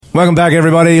Welcome back,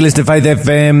 everybody. Listen to Faith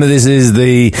FM. This is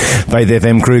the Faith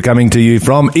FM crew coming to you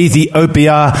from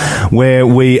Ethiopia, where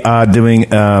we are doing,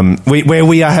 where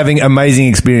we are having amazing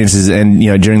experiences. And,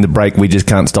 during the break, we just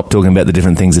can't stop talking about the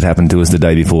different things that happened to us the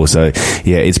day before. So,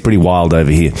 yeah, it's pretty wild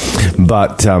over here.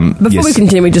 But, before we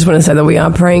continue, we just want to say that we are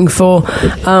praying for,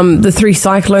 the 3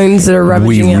 cyclones that are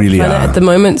ravaging our planet at the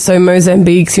moment. So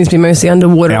Mozambique seems to be mostly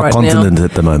underwater right now. Our continent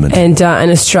at the moment. And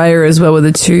Australia as well, with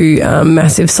the 2,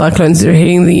 massive cyclones that are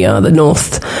hitting the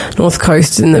north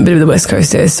coast and a bit of the west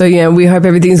coast there. So yeah, we hope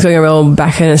everything's going well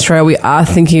back in Australia. We are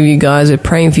thinking of you guys. We're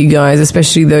praying for you guys,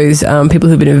 especially those people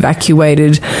who've been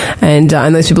evacuated and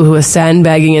those people who are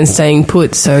sandbagging and staying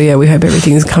put. So yeah, we hope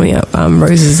everything's coming up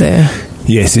roses there.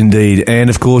 Yes, indeed.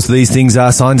 And of course, these things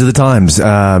are signs of the times.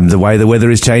 The way the weather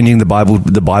is changing, the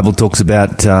Bible talks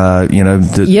about,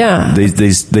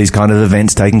 these kind of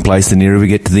events taking place the nearer we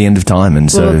get to the end of time.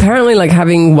 And so, apparently,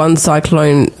 having one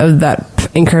cyclone of that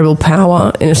incredible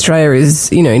power in Australia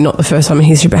is, not the first time in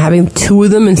history, but having 2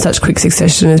 of them in such quick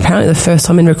succession is apparently the first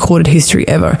time in recorded history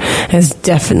ever. And it's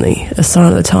definitely a sign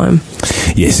of the time.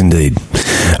 Yes, indeed.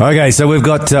 Okay, so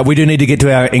we do need to get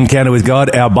to our encounter with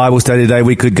God, our Bible study today.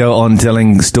 We could go on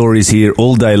telling stories here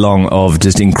all day long of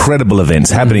just incredible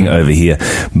events happening over here.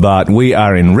 But we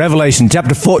are in Revelation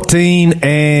chapter 14,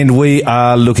 and we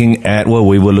are looking at,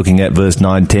 we were looking at verse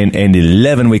 9, 10, and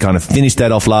 11. We kind of finished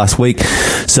that off last week.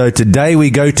 So today we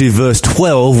go to verse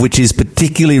 12, which is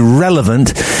particularly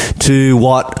relevant to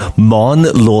what Mon,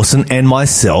 Lawson, and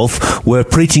myself were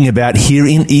preaching about here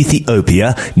in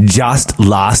Ethiopia just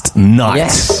last night.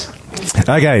 Yes.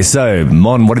 Okay, so,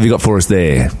 Mon, what have you got for us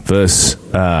there? Verse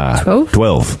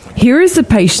 12. Here is the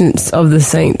patience of the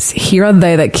saints. Here are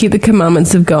they that keep the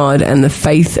commandments of God and the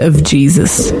faith of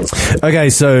Jesus. Okay,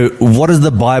 so what is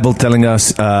the Bible telling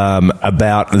us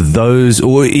about those,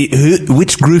 or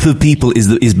which group of people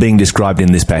is being described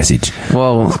in this passage?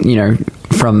 Well,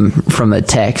 from the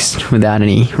text, without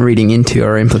any reading into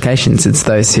or implications, it's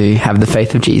those who have the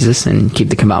faith of Jesus and keep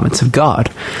the commandments of God.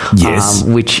 Yes.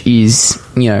 Which is,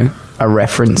 a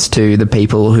reference to the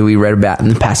people who we read about in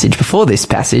the passage before this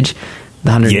passage,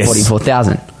 the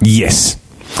 144,000. Yes.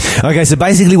 Okay, so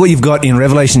basically what you've got in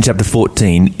Revelation chapter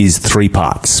 14 is 3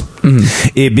 parts.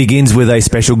 Mm-hmm. It begins with a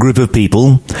special group of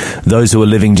people, those who are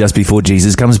living just before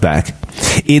Jesus comes back.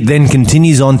 It then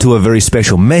continues on to a very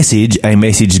special message, a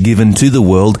message given to the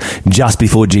world just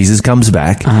before Jesus comes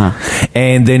back. Uh-huh.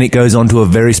 And then it goes on to a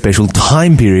very special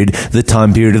time period, the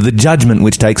time period of the judgment,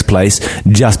 which takes place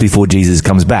just before Jesus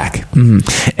comes back.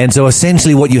 Mm-hmm. And so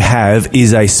essentially what you have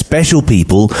is a special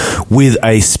people with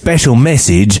a special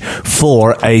message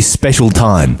for a special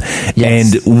time.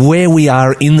 Yes. And where we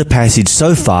are in the passage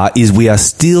so far is we are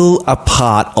still a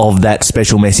part of that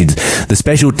special message. The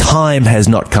special time has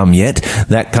not come yet.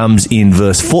 That comes in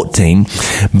verse 14.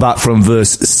 But from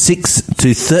verse 6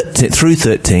 to 13, through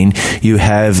 13, you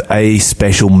have a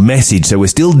special message. So we're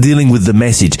still dealing with the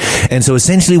message. And so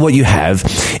essentially what you have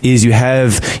is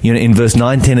in verse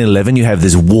 9, 10, and 11, you have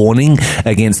this warning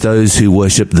against those who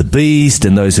worship the beast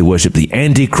and those who worship the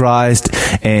Antichrist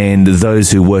and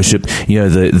those who worship,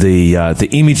 the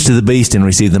image to the beast and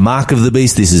receive the mark of the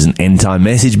beast. This is an end time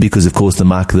message because, of course, the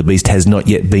mark of the beast has not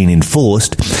yet been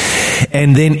enforced.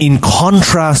 And then in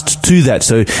contrast to that,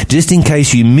 so just in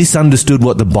case you misunderstood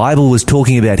what the Bible was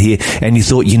talking about here and you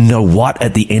thought,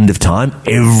 at the end of time,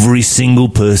 every single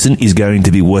person is going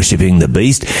to be worshipping the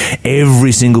beast.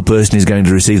 Every single person is going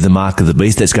to receive the mark of the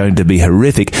beast. That's going to be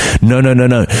horrific. No.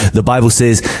 The Bible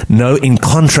says, no, in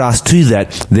contrast to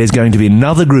that, there's going to be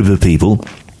another group of people,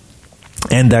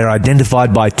 and they're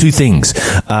identified by 2 things.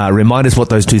 Remind us what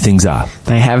those 2 things are.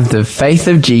 They have the faith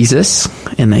of Jesus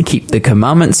and they keep the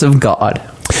commandments of God.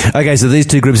 Okay, so these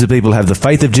 2 groups of people have the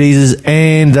faith of Jesus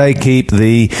and they keep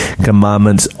the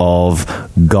commandments of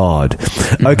God.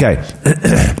 Okay.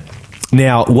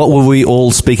 Now, what were we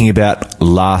all speaking about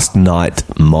last night,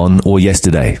 Mon, or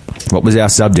yesterday? What was our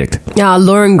subject?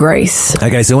 Law and grace.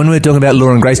 Okay, so when we're talking about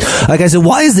law and grace, okay, so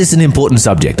why is this an important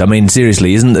subject? I mean,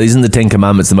 seriously, isn't the 10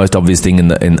 Commandments the most obvious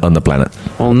thing on the planet?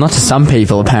 Well, not to some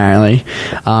people, apparently.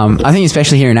 I think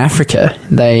especially here in Africa,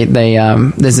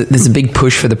 there's a big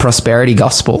push for the prosperity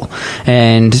gospel,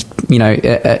 and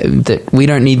that we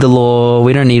don't need the law,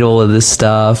 we don't need all of this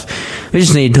stuff. We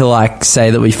just need to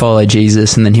say that we follow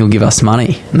Jesus, and then He'll give us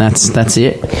money, and that's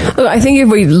it. Look, I think if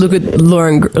we look at law,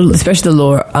 and especially the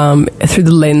law, through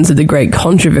the lens of the great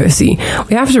controversy,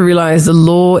 we have to realize the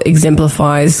law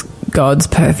exemplifies God's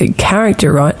perfect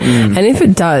character, right? And if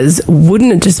it does,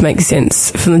 wouldn't it just make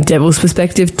sense from the devil's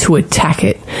perspective to attack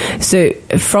it? So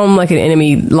from like an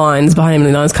enemy lines, behind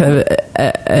enemy lines kind of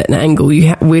an angle,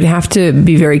 we'd have to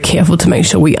be very careful to make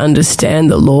sure we understand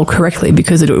the law correctly,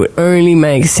 because it would only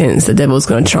make sense the devil's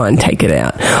going to try and take it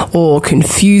out or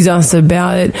confuse us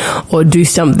about it or do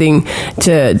something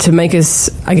to make us,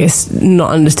 I guess,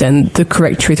 not understand the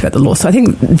correct truth about the law. So I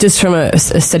think just from a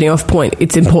setting off point,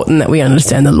 it's important that we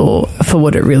understand the law for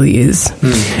what it really is.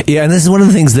 Yeah, and this is one of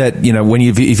the things that, you know, when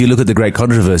if you look at the great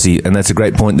controversy, and that's a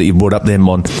great point that you brought up there,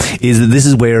 Mon, is that this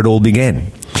is where it all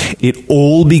began. It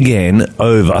all began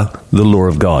over the law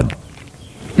of God.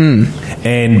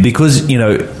 And because, you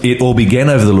know, it all began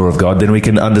over the law of God, then we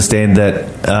can understand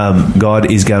that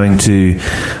God is going to...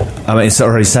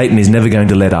 Satan is never going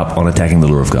to let up on attacking the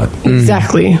law of God.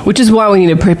 Exactly. Which is why we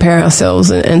need to prepare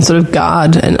ourselves and sort of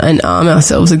guard and arm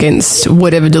ourselves against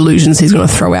whatever delusions he's going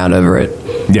to throw out over it.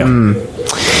 Yeah.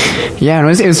 Yeah, and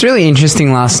it was really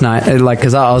interesting last night, like,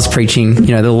 because I was preaching,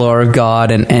 you know, the law of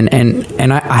God,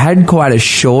 and I had quite a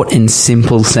short and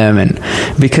simple sermon,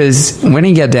 because when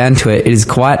you get down to it, it is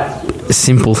quite a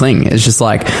simple thing. It's just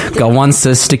like, God wants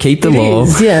us to keep the law.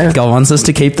 God wants us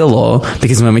to keep the law,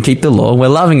 because when we keep the law, we're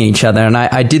loving each other. And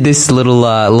I did this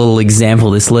little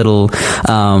example, this little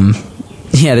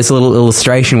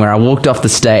illustration where I walked off the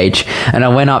stage and I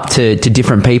went up to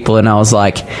different people and I was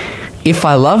like, if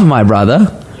I love my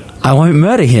brother, I won't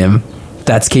murder him.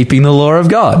 That's keeping the law of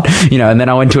God. You know, and then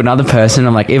I went to another person.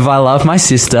 I'm like, if I love my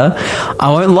sister,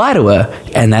 I won't lie to her.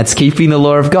 And that's keeping the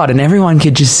law of God. And everyone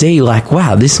could just see, like,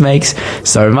 wow, this makes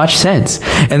so much sense.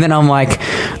 And then I'm like,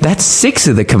 that's 6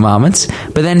 of the commandments.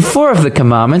 But then 4 of the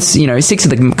commandments, you know, 6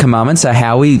 of the commandments are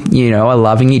how we, you know, are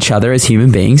loving each other as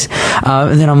human beings.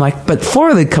 And then I'm like, but 4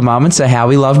 of the commandments are how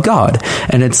we love God.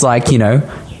 And it's like, you know,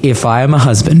 if I am a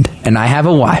husband and I have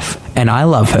a wife and I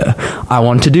love her, I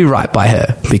want to do right by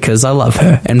her because I love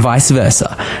her, and vice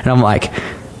versa. And I'm like,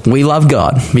 we love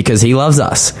God because he loves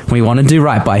us. We want to do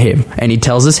right by him. And he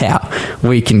tells us how.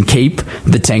 We can keep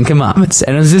the 10 commandments.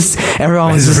 And it was just,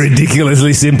 everyone was just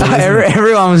ridiculously simple.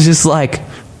 Everyone was just like,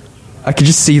 I could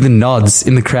just see the nods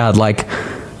in the crowd, like,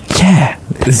 yeah.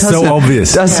 It's so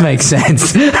obvious. Does make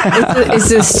sense.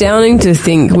 It's astounding to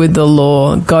think with the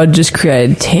law, God just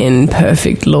created 10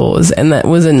 perfect laws, and that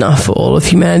was enough for all of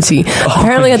humanity.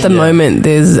 Apparently at the moment,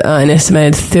 there's an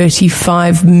estimated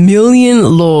 35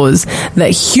 million laws that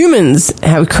humans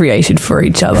have created for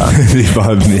each other.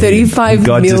 35 million. 35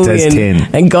 God million. just has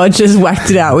 10. And God just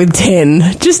whacked it out with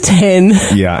 10. Just 10.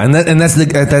 Yeah, and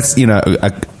that's you know,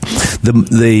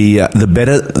 the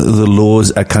better the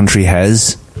laws a country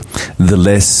has, the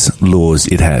less laws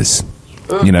it has.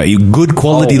 You know, good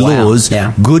quality laws.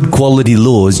 Good quality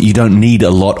laws. You don't need a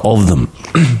lot of them.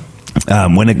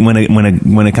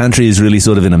 When a country is really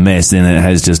sort of in a mess, then it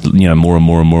has just, you know, more and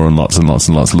more and more and lots of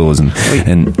laws, and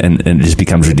it just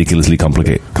becomes ridiculously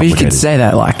complicated. You could say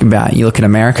that, like, about, you look at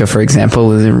America, for example,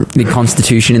 the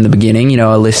Constitution in the beginning, you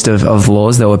know, a list of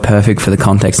laws that were perfect for the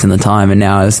context and the time, and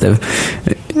now as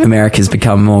America's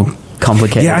become more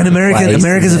complicated. Yeah, and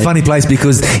America's a funny place,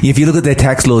 because if you look at their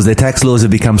tax laws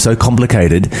have become so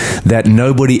complicated that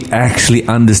nobody actually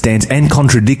understands, and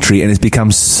contradictory, and it's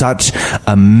become such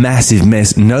a massive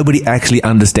mess. Nobody actually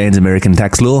understands American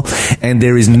tax law, and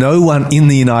there is no one in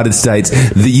the United States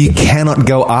that you cannot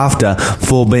go after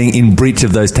for being in breach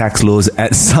of those tax laws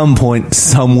at some point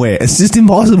somewhere. It's just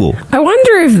impossible. I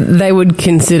wonder if they would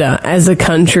consider, as a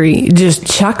country, just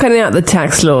chucking out the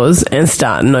tax laws and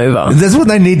starting over. That's what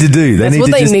they need to do. That's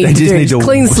what they need to do.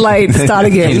 Clean slate, start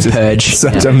again. Purge.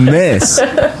 Such a mess.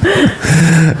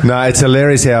 No, it's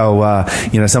hilarious how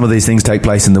you know, some of these things take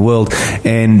place in the world.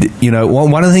 And, you know,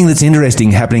 one of the things that's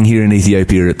interesting happening here in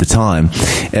Ethiopia at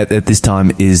this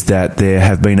time is that there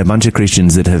have been a bunch of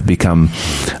Christians that have become,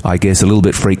 I guess, a little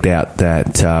bit freaked out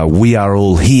that we are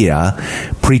all here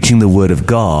preaching the word of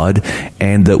God,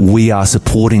 and that we are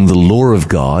supporting the law of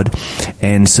God.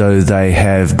 And so they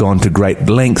have gone to great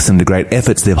lengths and to great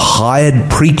efforts. They've hired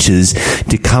preachers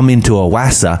to come into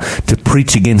Awassa to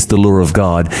preach against the law of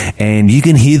God, and you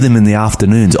can hear them in the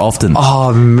afternoons often.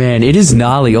 Oh man, it is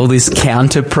gnarly, all this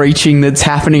counter preaching that's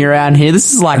happening around here.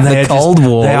 This is like the Cold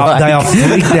War. They are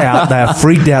freaked out. They are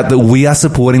freaked out that we are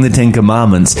supporting the 10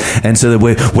 Commandments, and so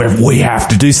that we have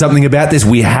to do something about this.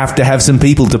 We have to have some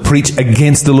people to preach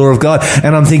against against the law of God.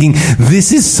 And I'm thinking,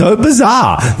 this is so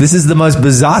bizarre. This is the most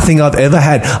bizarre thing I've ever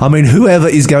had. I mean, whoever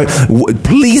is going,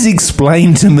 please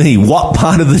explain to me what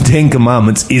part of the Ten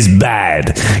Commandments is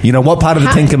bad. You know, what part of the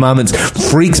Ten Commandments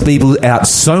freaks people out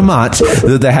so much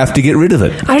that they have to get rid of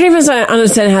it. I don't even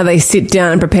understand how they sit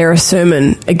down and prepare a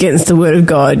sermon against the Word of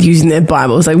God using their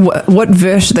Bibles. Like, what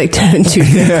verse should they turn to?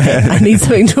 I need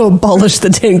something to abolish the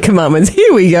Ten Commandments.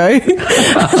 Here we go. Like,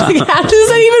 how does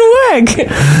that even work?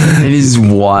 It is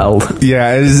wild.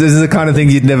 Yeah, this is the kind of thing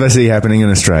you'd never see happening in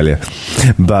Australia.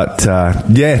 But,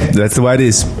 yeah, that's the way it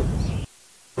is.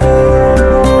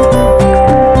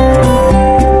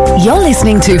 You're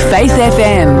listening to Faith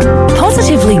FM,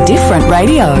 positively different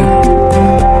radio.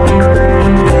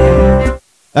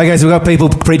 Okay, so we've got people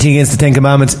preaching against the Ten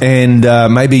Commandments, and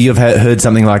maybe you've heard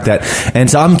something like that. And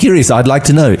so I'm curious. I'd like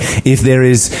to know if there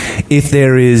is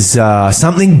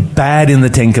something bad in the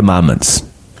Ten Commandments.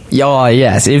 Oh,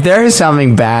 yes. If there is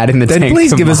something bad in the Ten then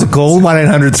please give us a call.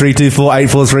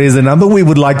 1-800-324-843 is the number. We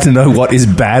would like to know what is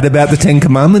bad about the Ten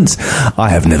Commandments. I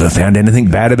have never found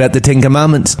anything bad about the Ten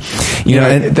Commandments. You know,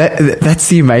 and that's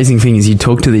the amazing thing is you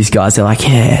talk to these guys, they're like,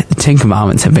 yeah, the Ten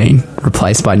Commandments have been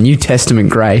replaced by New Testament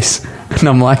grace. And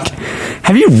I'm like,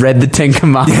 have you read the Ten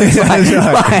Commandments?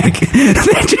 Like,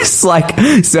 they're just like,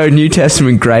 so New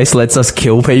Testament grace lets us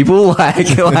kill people? Like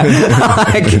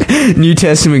New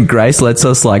Testament grace lets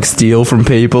us like steal from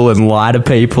people and lie to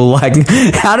people? Like,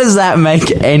 how does that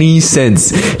make any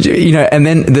sense? You know, and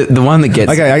then the one that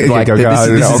gets... Okay, like, go.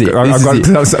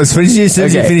 As soon as you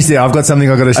finish there, I've got something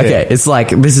I've got to share. Okay, it's like,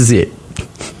 this is it.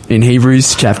 In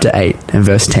Hebrews chapter 8 and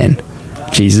verse 10,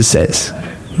 Jesus says,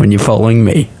 when you're following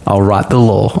me, I'll write the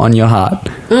law on your heart.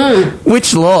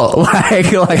 Which law?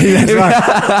 Like New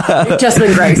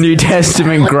Testament grace. New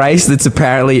Testament grace that's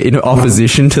apparently in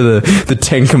opposition to the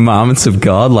Ten Commandments of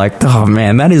God. Like, oh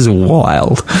man, that is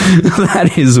wild.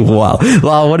 That is wild.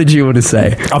 Lyle, what did you want to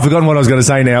say? I've forgotten what I was going to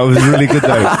say now. It was really good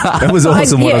though. That was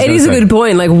awesome. Yeah, it is a good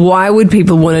point. Like, why would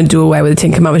people want to do away with the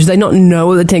Ten Commandments? Should they not know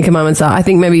what the Ten Commandments are? I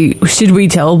think maybe, should we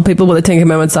tell people what the Ten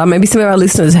Commandments are? Maybe some of our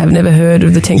listeners have never heard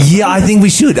of the Ten Commandments. Yeah, I think we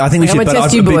should. I'm gonna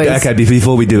test you boys. Okay,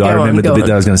 before we do, I remember the bit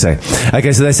that I was going to say.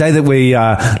 Okay, so they say that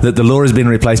that the law has been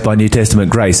replaced by New Testament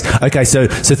grace. Okay, so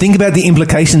think about the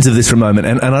implications of this for a moment,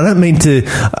 and I don't mean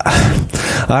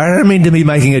to be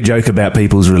making a joke about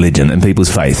people's religion and people's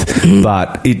faith,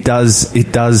 but it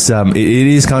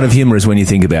is kind of humorous when you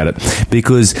think about it,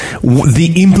 because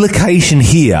the implication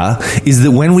here is that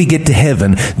when we get to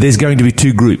heaven, there's going to be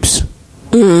two groups.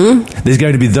 There's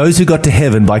going to be those who got to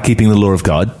heaven by keeping the law of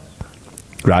God.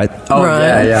 Right? Oh,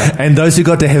 right. Yeah. And those who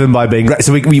got to heaven by being great.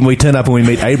 So we turn up and we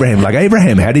meet Abraham. Like,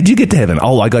 Abraham, how did you get to heaven?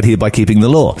 Oh, I got here by keeping the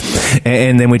law.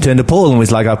 And then we turn to Paul and we're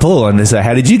like, Paul, and they say,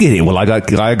 how did you get here? Well, I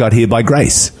got here by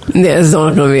grace. Yeah, it's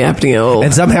not going to be happening at all.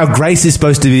 And somehow grace is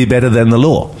supposed to be better than the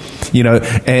law. You know,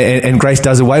 and grace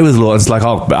does away with law. It's like,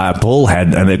 Paul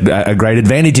had a great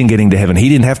advantage in getting to heaven. He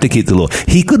didn't have to keep the law.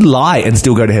 He could lie and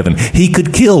still go to heaven. He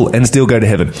could kill and still go to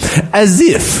heaven. As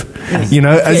if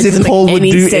Paul would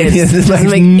do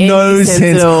anything. It makes no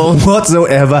sense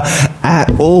whatsoever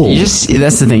at all.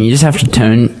 That's the thing. You just have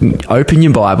to open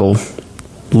your Bible,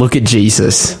 look at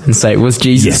Jesus and say, was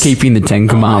Jesus keeping the Ten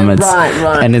Commandments?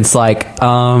 Right. And it's like,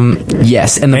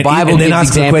 yes. And the Bible gives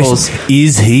examples.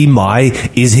 Is he my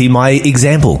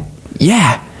example?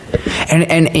 Yeah.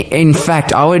 And in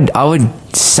fact, I would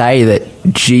say that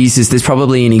Jesus, there's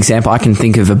probably an example. I can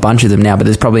think of a bunch of them now, but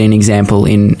there's probably an example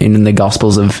in the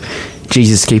Gospels of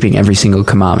Jesus keeping every single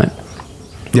commandment.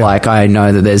 Yeah. Like, I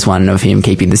know that there's one of him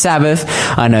keeping the Sabbath.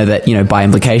 I know that, by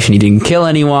implication, he didn't kill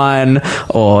anyone,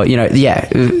 or,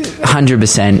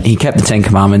 100% he kept the Ten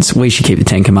Commandments. We should keep the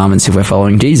Ten Commandments if we're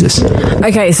following Jesus.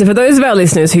 Okay, so for those of our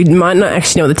listeners who might not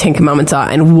actually know what the Ten Commandments are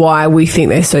and why we think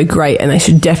they're so great and they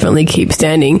should definitely keep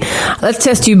standing, let's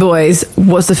test you boys.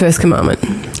 What's the first commandment?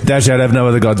 Thou shalt have no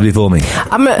other gods before me.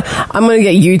 I'm gonna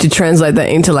get you to translate that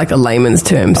into like a layman's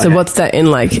term. So what's that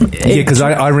in like? Because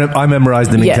I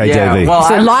memorized them in KJV. Yeah. Well,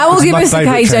 so Lyle will give us the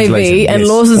KJV, and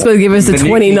Lawson's going to give us the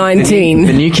 2019.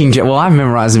 The New King James. Well, I've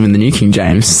memorized them in the New King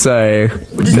James. So,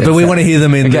 but we want to hear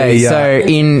them in the. So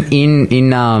in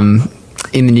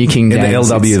the New King James, in the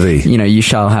LWV, you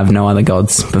shall have no other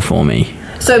gods before me.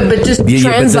 So, but just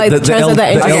translate that into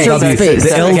street speak. The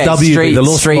LW, the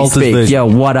Lost street speak. Version. Yeah,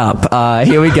 what up?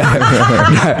 Here we go.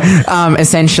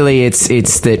 Essentially, it's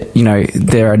that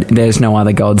there's no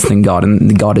other gods than God,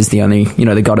 and God is the only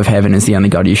the God of heaven is the only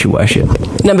God you should worship.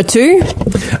 Number 2,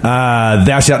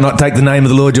 thou shalt not take the name of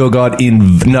the Lord your God in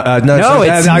it's not.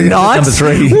 Number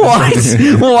 3.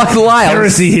 What? Lyle,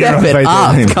 heresy here. Step it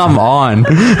up. Come on.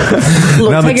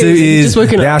 Number 2 is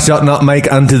thou shalt not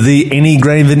make unto thee any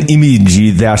graven image.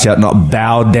 you, thou shalt not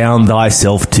bow down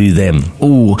thyself to them.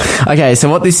 Ooh. Okay, so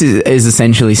what this is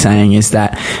essentially saying is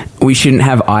that we shouldn't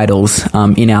have idols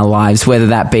in our lives, whether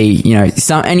that be,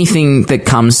 anything that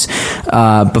comes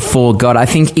before God. I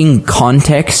think in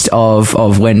context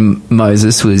of when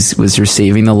Moses was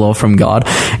receiving the law from God,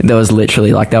 there was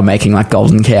literally they were making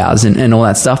golden cows and all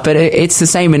that stuff. But it's the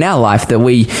same in our life, that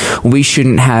we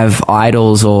shouldn't have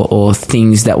idols or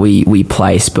things that we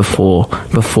place before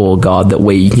God that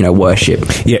we worship.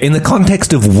 Yeah, in the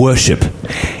context of worship,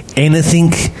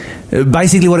 anything.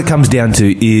 Basically, what it comes down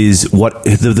to is what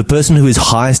the person who is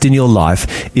highest in your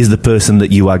life is the person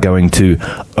that you are going to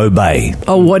obey.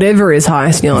 Or whatever is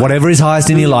highest in your life. Whatever is highest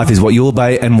in your life is what you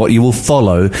obey and what you will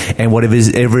follow, and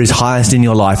whatever is highest in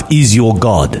your life is your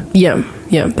God. Yeah,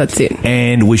 that's it.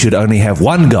 And we should only have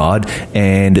one God,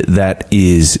 and that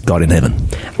is God in heaven.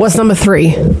 What's number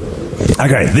 3?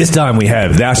 Okay, this time we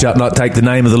have, thou shalt not take the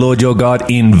name of the Lord your God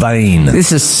in vain.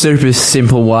 This is a super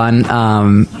simple one,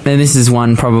 and this is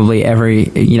one probably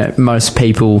most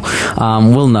people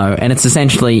will know, and it's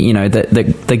essentially,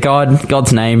 that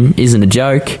God's name isn't a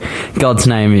joke. God's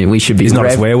name, we should be... It's not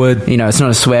a swear word. It's not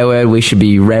a swear word. We should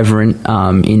be reverent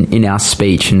in our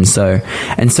speech, and so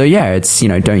yeah, it's,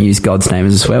 don't use God's name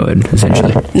as a swear word,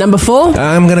 essentially. Number 4?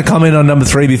 I'm going to comment on number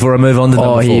 3 before I move on to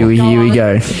number 4. Here we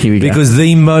go. Because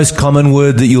the most common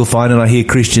word that you'll find, and I hear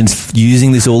Christians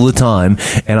using this all the time,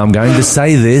 and I'm going to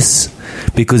say this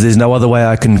because there's no other way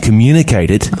I can communicate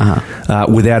it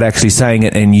without actually saying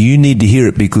it, and you need to hear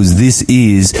it, because this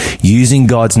is using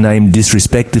God's name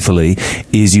disrespectfully.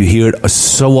 Is you hear it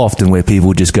so often where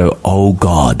people just go, oh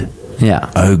God,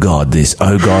 oh God this,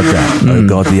 oh God that, oh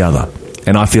God the other.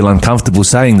 And I feel uncomfortable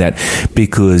saying that,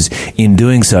 because in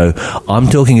doing so, I'm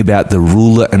talking about the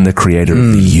ruler and the creator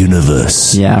of the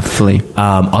universe. Yeah, fully.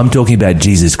 I'm talking about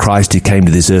Jesus Christ, who came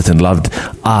to this earth and loved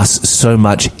us so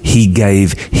much, he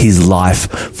gave his life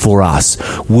for us.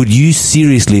 Would you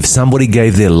seriously, if somebody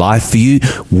gave their life for you,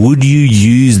 would you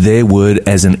use their word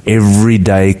as an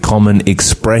everyday common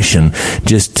expression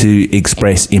just to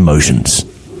express emotions?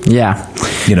 Yeah,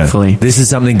 fully. This is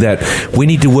something that we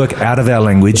need to work out of our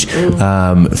language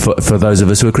for those of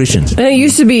us who are Christians. And it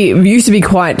used to be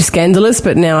quite scandalous,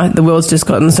 but now the world's just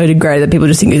gotten so degraded that people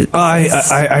just think it's...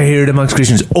 I hear it amongst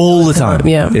Christians all the time.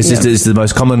 Yeah, it's the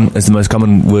most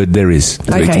common word there is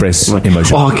to express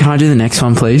emotion. Oh, can I do the next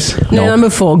one, please? No, number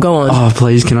 4. Go on. Oh,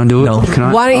 please, can I do it? No. Can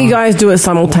I? Why don't you guys do it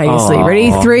simultaneously? Ready?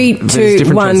 3,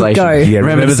 2, 1, go. Yeah,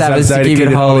 remember the Sabbath to keep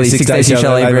it holy. 6 days you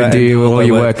shall labor and do all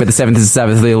your work, but the 7th is the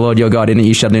Sabbath of the Lord your God. In it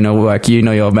you shall do no work. You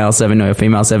nor your male servant, nor your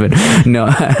female servant, nor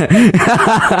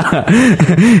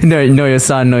your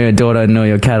son, nor your daughter, nor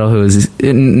your cattle,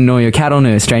 nor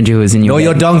your stranger who is in your... Nor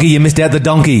your donkey. You missed out the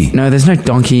donkey. No, there's no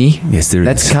donkey. Yes, there is.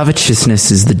 That's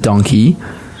covetousness is the donkey.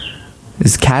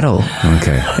 It's cattle.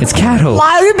 Okay. It's cattle.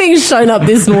 Why are you being shown up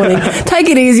this morning? Take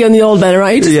it easy on the old man,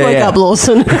 right? You just woke up,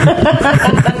 Lawson.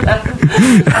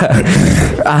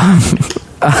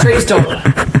 Street stop.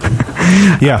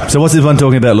 Yeah, so what's this one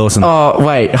talking about, Lawson? Oh,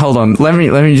 wait, hold on. Let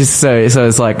me just say, so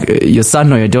it's like your son,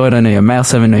 nor your daughter, nor your male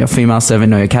servant, nor your female servant,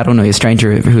 nor your cattle, nor your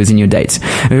stranger who is in your gates,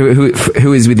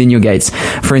 who is within your gates.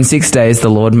 For in 6 days the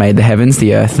Lord made the heavens,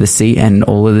 the earth, the sea, and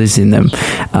all that is in them.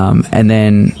 And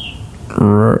then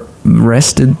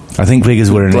rested. I think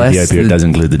because we're in Ethiopia, it does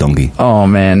include the donkey. Oh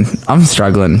man, I'm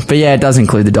struggling. But yeah, it does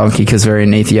include the donkey because we're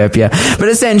in Ethiopia. But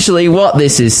essentially what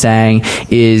this is saying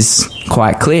is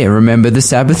quite clear. Remember the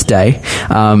Sabbath day,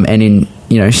 and in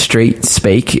street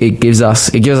speak, it gives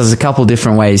us a couple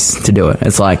different ways to do it.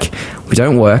 It's like we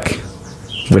don't work,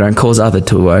 we don't cause other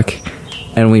to work,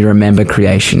 and we remember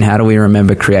creation. How do we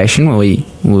remember creation? Well,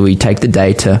 we take the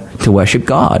day to worship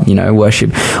God,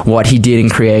 worship what he did in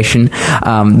creation.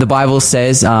 The Bible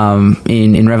says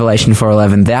in Revelation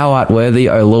 4:11, thou art worthy,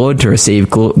 O Lord, to receive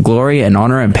glory and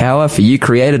honor and power, for you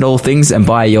created all things, and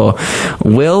by your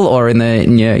will, or in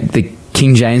the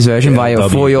King James Version,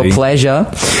 for your pleasure,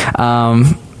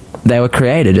 they were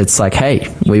created. It's like, hey,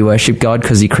 we worship God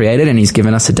because he created, and he's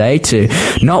given us a day to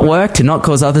not work, to not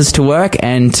cause others to work,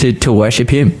 and to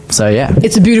worship him. So yeah,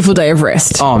 it's a beautiful day of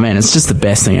rest. Oh man, it's just the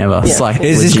best thing ever. Yeah. It's like,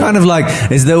 it's kind of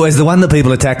like is the one that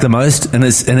people attack the most, and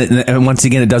once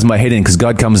again it does my head in, because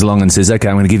God comes along and says, okay,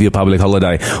 I'm going to give you a public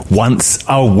holiday once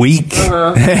a week,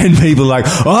 and people are like,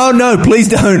 oh no, please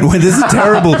don't. This is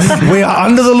terrible. We are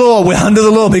under the law. We're under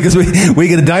the law because we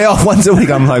get a day off once a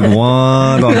week. I'm like,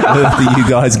 what on earth are you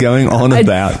guys going going on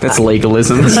about? That's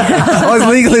legalism. Oh, it's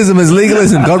legalism. It's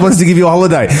legalism. God wants to give you a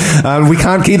holiday. We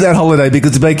can't keep that holiday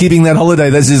because by keeping that holiday,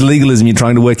 that's just legalism. You're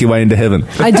trying to work your way into heaven.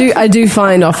 I do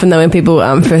find often that when people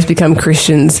first become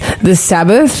Christians, the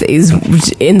Sabbath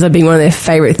ends up being one of their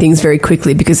favourite things very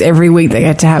quickly, because every week they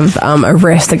get to have a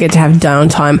rest, they get to have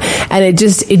downtime, and it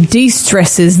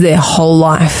de-stresses their whole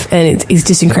life, and it's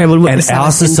just incredible. And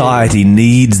our society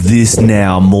needs this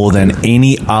now more than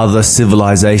any other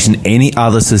civilization, any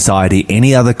other society,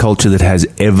 any other culture that has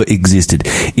ever existed.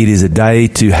 It is a day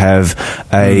to have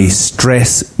a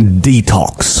stress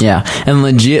detox. Yeah, and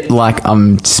legit, like,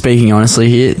 I'm speaking honestly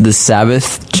here, the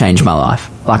Sabbath changed my life.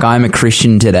 Like, I'm a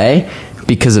Christian today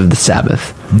because of the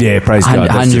Sabbath. Yeah, praise God.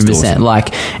 100%. Awesome.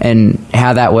 Like, and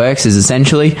how that works is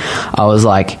essentially, I was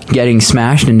like getting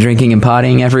smashed and drinking and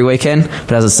partying every weekend.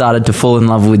 But as I started to fall in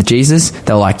love with Jesus,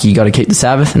 they were like, you got to keep the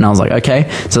Sabbath. And I was like, okay.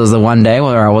 So it was the one day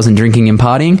where I wasn't drinking and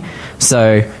partying.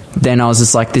 So then I was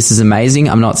just like, this is amazing.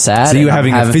 I'm not sad. So you were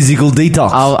having a physical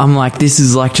detox. I'm like, this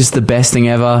is like just the best thing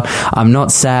ever. I'm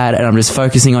not sad, and I'm just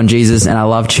focusing on Jesus, and I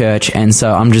love church. And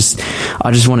so I just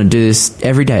want to do this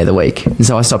every day of the week. And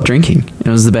so I stopped drinking. It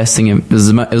was the best thing. It was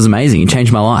amazing. It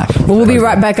changed my life. Well, we'll be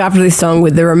right back after this song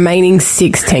with the remaining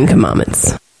 6 Ten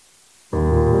Commandments.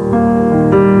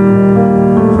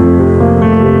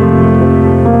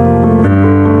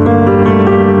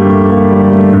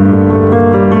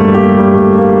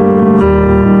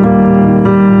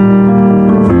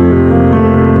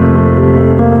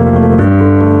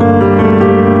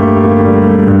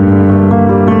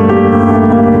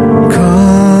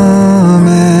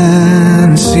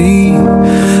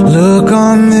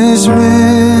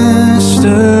 Mystery,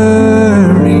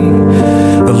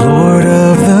 the Lord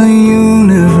of the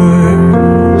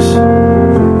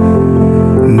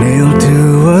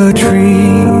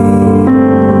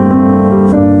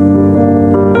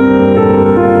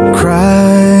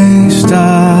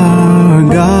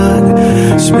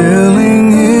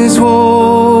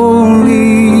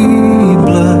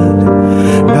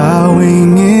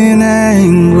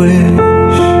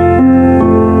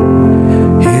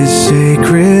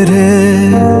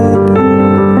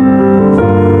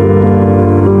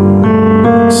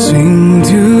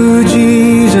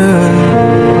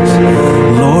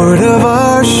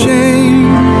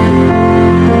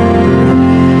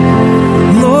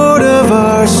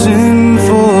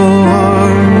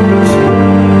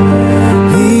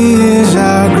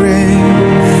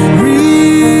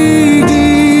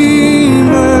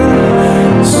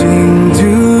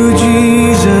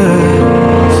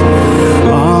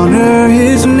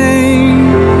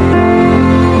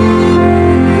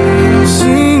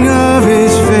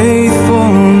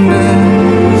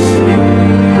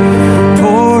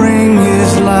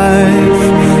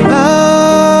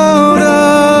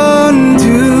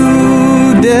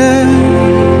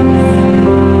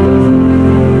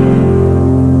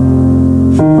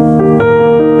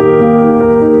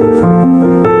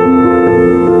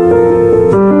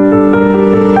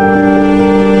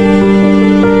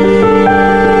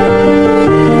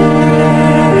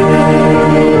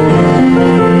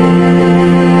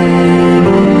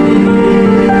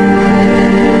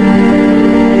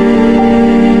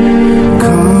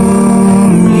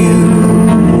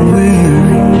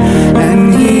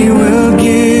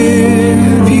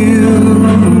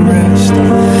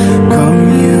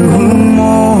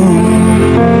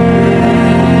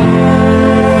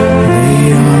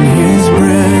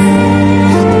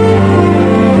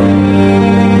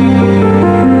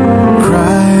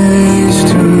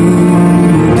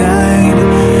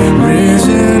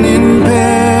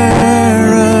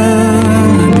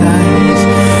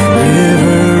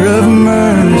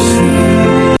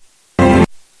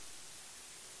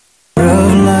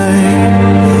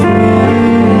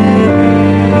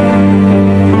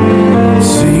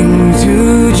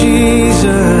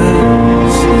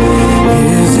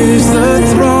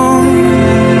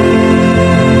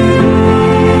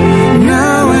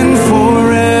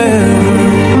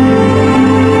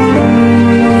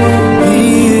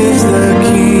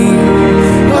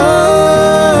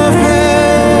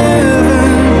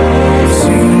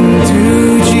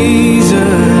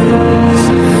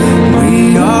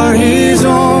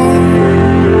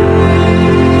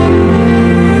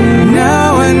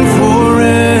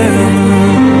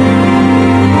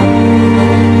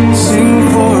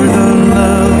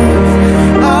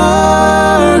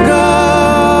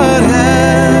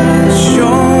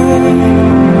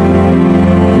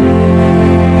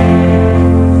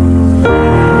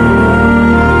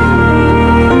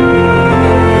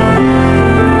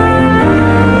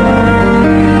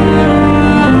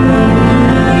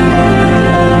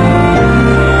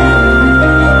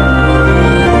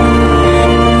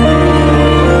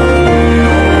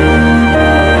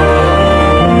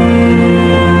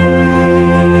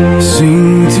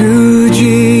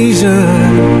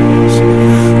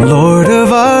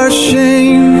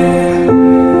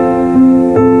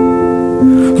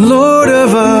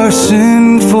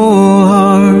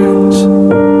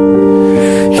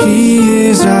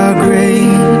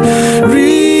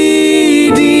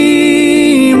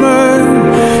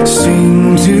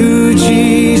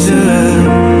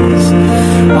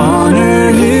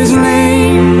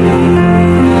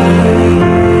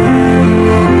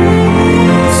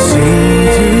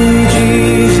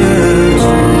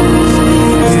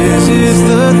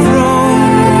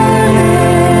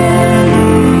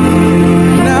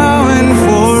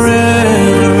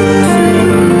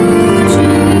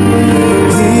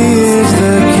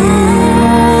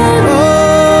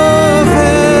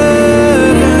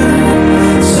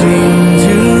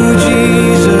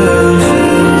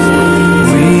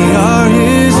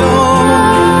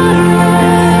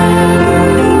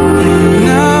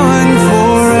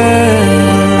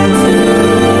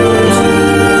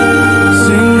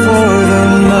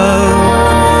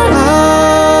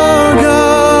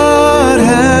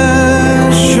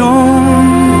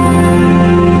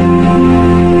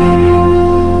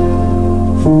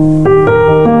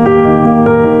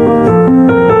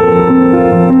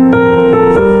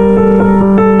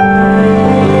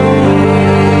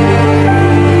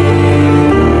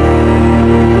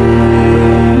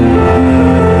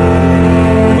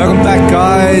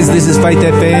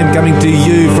FM, coming to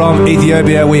you from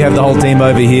Ethiopia. We have the whole team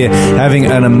over here having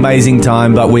an amazing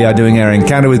time, but we are doing our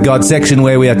Encounter with God section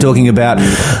where we are talking about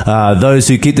those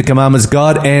who keep the commandments of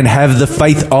God and have the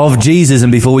faith of Jesus.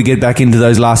 And before we get back into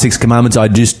those last 6 commandments, I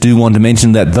just do want to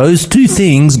mention that those two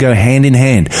things go hand in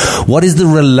hand. What is the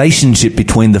relationship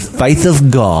between the faith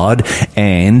of God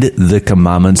and the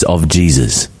commandments of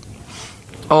Jesus?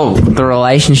 Oh, the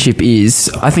relationship is,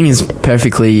 I think, is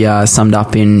perfectly summed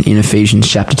up in Ephesians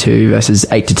chapter 2, verses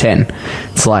 8 to 10.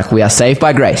 It's like, we are saved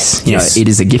by grace. You know, it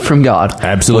is a gift from God.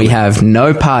 Absolutely. We have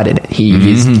no part in it. He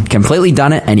has completely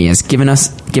done it, and He has given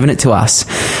it to us.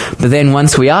 But then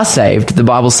once we are saved, the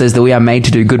Bible says that we are made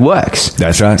to do good works.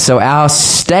 That's right. So our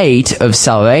state of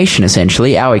salvation,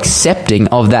 essentially, our accepting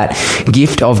of that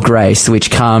gift of grace,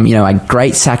 which come, you know, a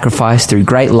great sacrifice through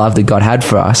great love that God had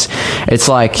for us, it's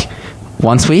like,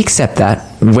 once we accept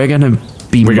that, we're going to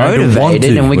be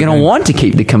motivated and we're going to want to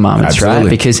keep the commandments, Absolutely. right?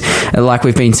 Because, like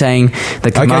we've been saying,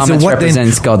 the commandments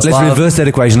represents God's love. Let's reverse that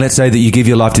equation. Let's say that you give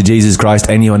your life to Jesus Christ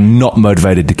and you are not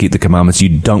motivated to keep the commandments. You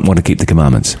don't want to keep the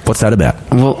commandments. What's that about?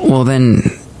 Well, then,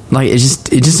 like, it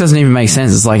just doesn't even make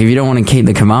sense. It's like, if you don't want to keep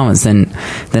the commandments,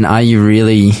 then are you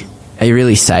really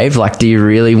saved? Like, do you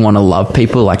really want to love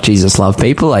people like Jesus loved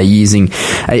people?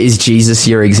 Is Jesus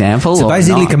your example? So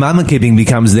basically, commandment keeping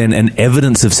becomes then an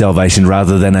evidence of salvation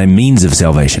rather than a means of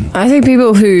salvation. I think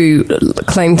people who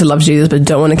claim to love Jesus but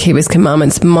don't want to keep His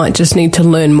commandments might just need to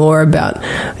learn more about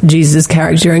Jesus'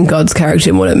 character and God's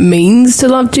character and what it means to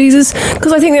love Jesus.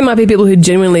 Because I think there might be people who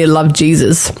genuinely love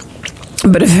Jesus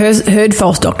but have heard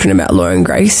false doctrine about law and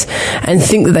grace and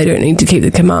think that they don't need to keep the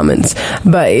commandments.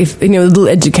 But if, you know, with a little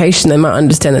education, they might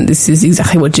understand that this is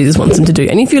exactly what Jesus wants them to do.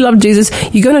 And if you love Jesus,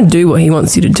 you're going to do what He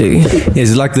wants you to do. Yes,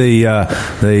 it's like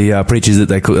the preachers that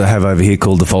they have over here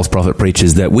called the false prophet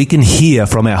preachers that we can hear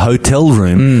from our hotel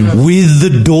room with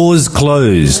the doors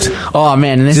closed. Oh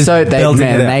man, and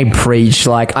they preach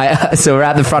like so we're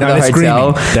at the front of the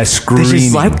hotel. They're screaming. They're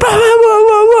just like, blah, blah, blah,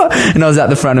 blah, blah. And I was at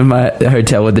the front of my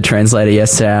hotel with the translator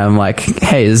yesterday. I'm like,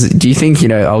 hey, do you think, you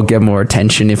know, I'll get more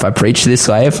attention if I preach this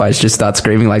way, if I just start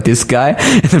screaming like this guy?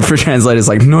 And the translator's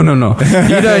like, no, you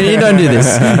don't do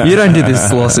this. You don't do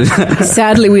this, Lawson.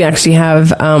 Sadly, we actually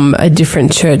have a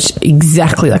different church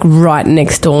exactly like right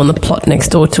next door on the plot next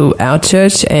door to our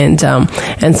church, and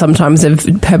sometimes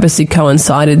they've purposely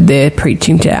coincided their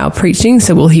preaching to our preaching,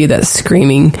 so we'll hear that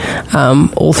screaming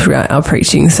all throughout our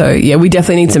preaching. So yeah, we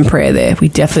definitely need some prayer there. We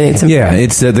definitely need some prayer. Yeah,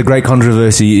 it's the great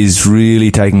controversy is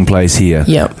really taking place here.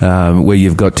 Yep. Where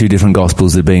you've got 2 different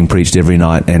gospels that are being preached every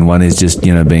night, and one is just,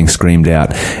 you know, being screamed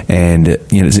out. And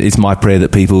you know, it's my prayer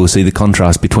that people will see the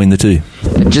contrast between the two.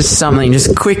 Just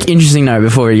a quick interesting note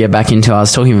before we get back into. I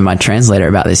was talking with my translator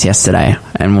about this yesterday,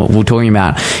 and we're talking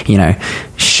about, you know,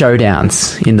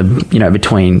 showdowns in the, you know,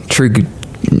 between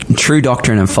true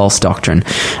doctrine and false doctrine.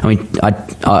 I mean,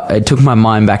 I took my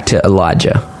mind back to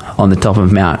Elijah on the top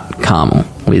of Mount Carmel.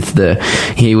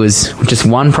 He was just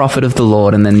one prophet of the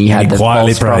Lord, and then he had the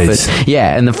false prophets.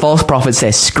 Yeah, and the false prophets,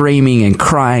 they're screaming and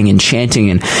crying and chanting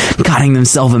and cutting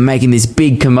themselves and making this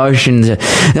big commotion. We're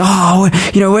going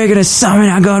to summon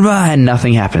our God, and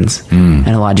nothing happens. And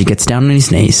Elijah gets down on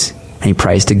his knees and he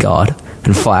prays to God,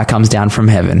 and fire comes down from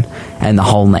heaven, and the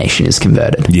whole nation is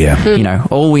converted. Yeah. You know,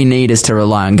 all we need is to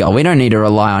rely on God. We don't need to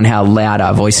rely on how loud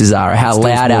our voices are or how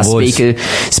loud our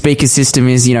speaker system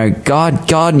is. You know,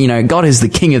 God, you know, God is the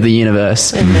King of the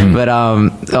universe. But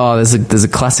there's a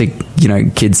classic, you know,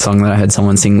 kids song that I heard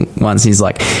someone sing once. He's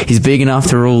like, He's big enough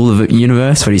to rule the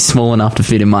universe, but He's small enough to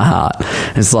fit in my heart.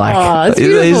 It's like,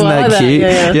 isn't that cute?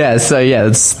 Yeah. So yeah,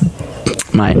 it's.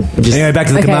 Mate, anyway, back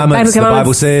to the commandments. The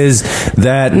Bible says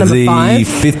that the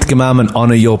 5th commandment,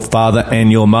 honour your father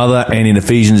and your mother, and in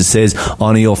Ephesians it says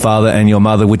honour your father and your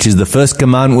mother, which is the first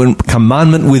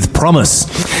commandment with promise,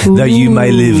 that you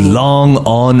may live long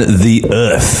on the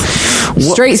earth.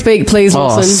 Street speak, please,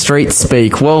 Wilson. Street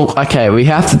speak. Well, okay, we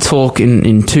have to talk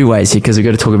in 2 ways here, because we've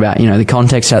got to talk about, you know, the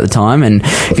context at the time, and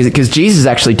because Jesus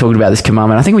actually talked about this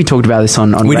commandment. I think we talked about this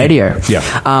on radio. Yeah.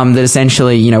 That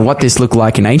essentially, you know, what this looked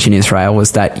like in ancient Israel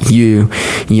was that you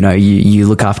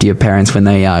look after your parents when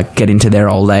they get into their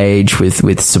old age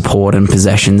with support and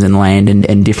possessions and land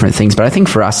and different things. But I think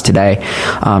for us today,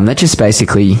 that just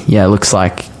basically, looks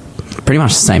like pretty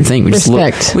much the same thing. We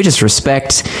just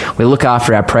respect. We look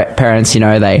after our parents. You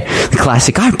know, the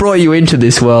classic, I brought you into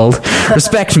this world,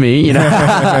 respect me, you know.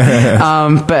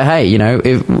 But hey, you know,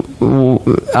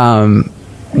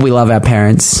 we love our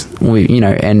parents,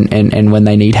 and when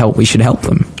they need help, we should help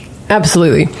them.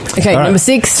 Absolutely. Okay, right. Number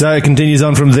 6. So it continues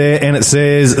on from there, and it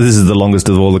says, this is the longest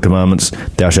of all the commandments,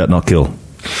 thou shalt not kill.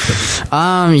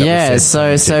 Yeah,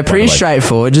 said, so by pretty the way.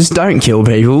 straightforward. Just don't kill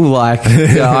people. Like,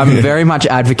 I'm very much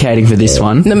advocating for this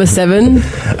one. Number 7.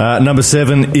 Number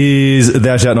 7 is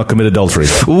thou shalt not commit adultery.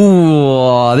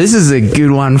 Ooh, this is a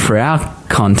good one for our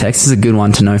context. This is a good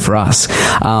one to know for us.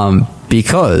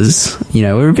 Because, you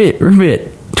know, we're a bit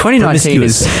 2019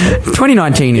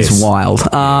 is wild.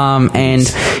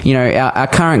 And, you know, our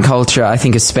current culture, I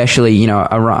think especially, you know,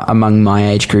 among my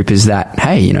age group is that,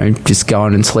 hey, you know, just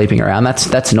going and sleeping around.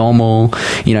 That's normal.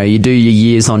 You know, you do your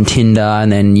years on Tinder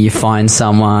and then you find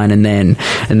someone and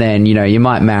then, you know, you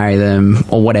might marry them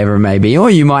or whatever it may be,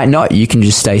 or you might not. You can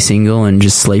just stay single and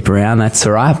just sleep around. That's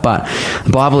all right. But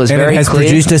the Bible is And very it has clear.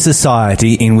 produced a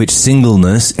society in which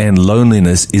singleness and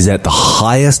loneliness is at the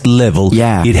highest level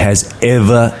it has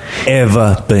ever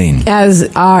been. As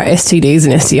are STDs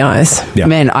and STIs. Yeah.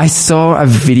 Man, I saw a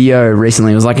video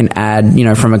recently. It was like an ad, you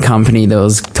know, from a company that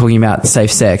was talking about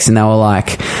safe sex, and they were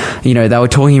like, you know, they were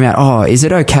talking about, oh, is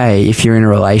it okay if you're in a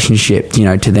relationship, you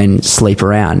know, to then sleep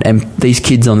around? And these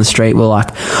kids on the street were like,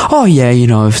 oh yeah, you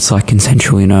know, if it's like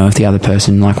consensual, you know, if the other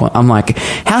person like, I'm like,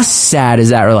 how sad is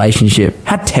that relationship?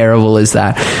 How terrible is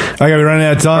that? Okay, we're running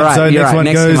out of time. All right, So you're next right. one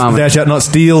Next goes, commandment. thou shalt not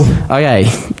steal. Okay.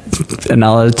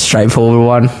 Another straightforward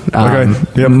one. Okay,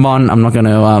 yep. Mon, I'm not going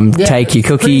to take your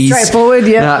cookies. Pretty straightforward,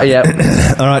 yeah.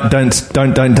 Yeah. All right,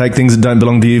 don't take things that don't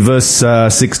belong to you. Verse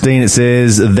 16, it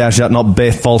says, thou shalt not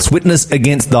bear false witness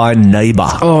against thy neighbour.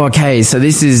 Oh, okay. So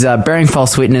this is bearing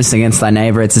false witness against thy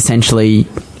neighbour. It's essentially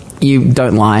you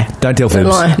don't lie. Don't tell Don't fibs.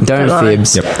 lie. Don't lie.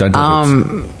 fibs. Yep, don't tell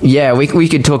fibs. Yeah, we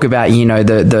could talk about, you know,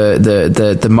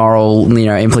 the moral, you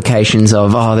know, implications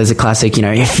of, oh, there's a classic, you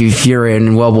know, if you're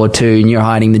in World War II and you're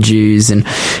hiding the Jews and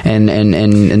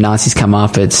Nazis come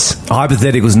up, it's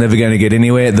Hypothetical's never going to get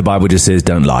anywhere. The Bible just says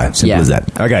don't lie. Simple Yeah. as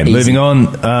that. Okay, Easy. moving on.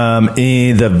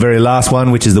 In the very last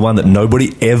one, which is the one that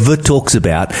nobody ever talks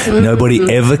about,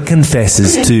 nobody ever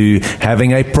confesses to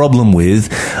having a problem with.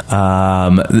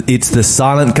 It's the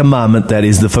silent commandment that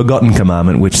is the forgotten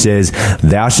commandment, which says,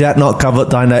 thou shalt not covet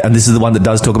thy neighbour. And this is the one that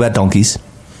does talk about donkeys.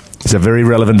 So very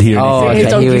relevant here. Oh, Bring okay,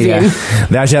 your here we donkeys go.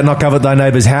 in. Thou shalt not covet thy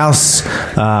neighbour's house,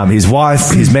 his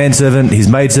wife, his manservant, his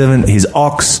maidservant, his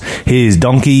ox, his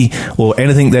donkey, or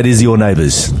anything that is your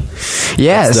neighbour's.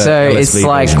 Yeah, That's the so LSV it's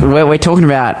like version. we're talking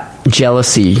about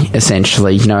jealousy,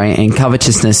 essentially, you know, and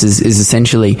covetousness is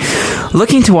essentially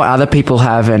looking to what other people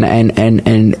have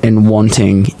and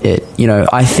wanting it. You know,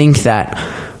 I think that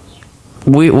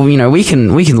we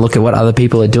can look at what other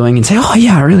people are doing and say, oh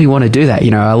yeah, I really want to do that. You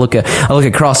know, I look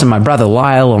across at my brother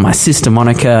Lyle or my sister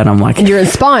Monica, and I'm like, And you're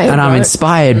inspired, and I'm right?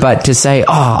 inspired. But to say,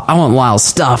 oh, I want Lyle's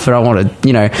stuff, and I want to,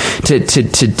 you know,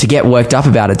 to get worked up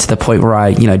about it to the point where I,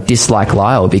 you know, dislike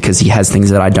Lyle because he has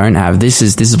things that I don't have. This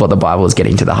is what the Bible is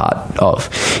getting to the heart of.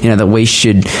 You know, that we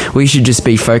should just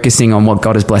be focusing on what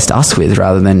God has blessed us with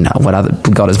rather than what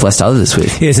God has blessed others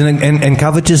with. Yes, and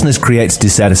covetousness creates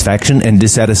dissatisfaction, and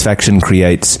dissatisfaction creates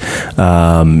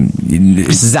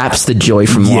Zaps the joy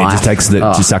from life. just takes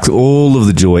just sucks all of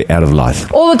the joy out of life.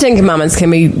 All the 10 Commandments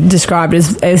can be described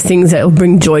as things that will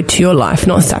bring joy to your life,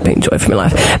 not sapping joy from your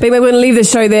life. But anyway, we're going to leave the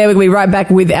show there. We're going to be right back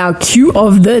with our Q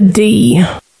of the D.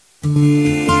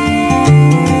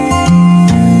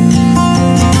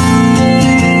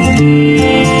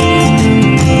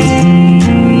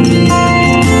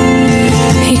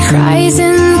 He cries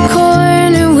in the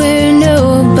corner where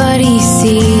nobody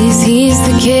sees. He's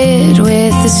the kid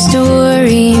with the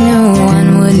story no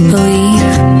one would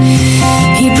believe.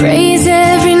 He prays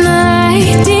every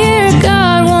night, dear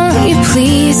God, won't you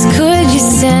please, could you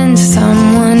send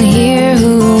someone here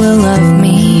who will love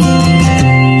me?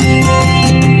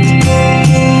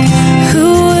 Who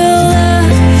will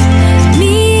love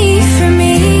me for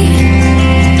me?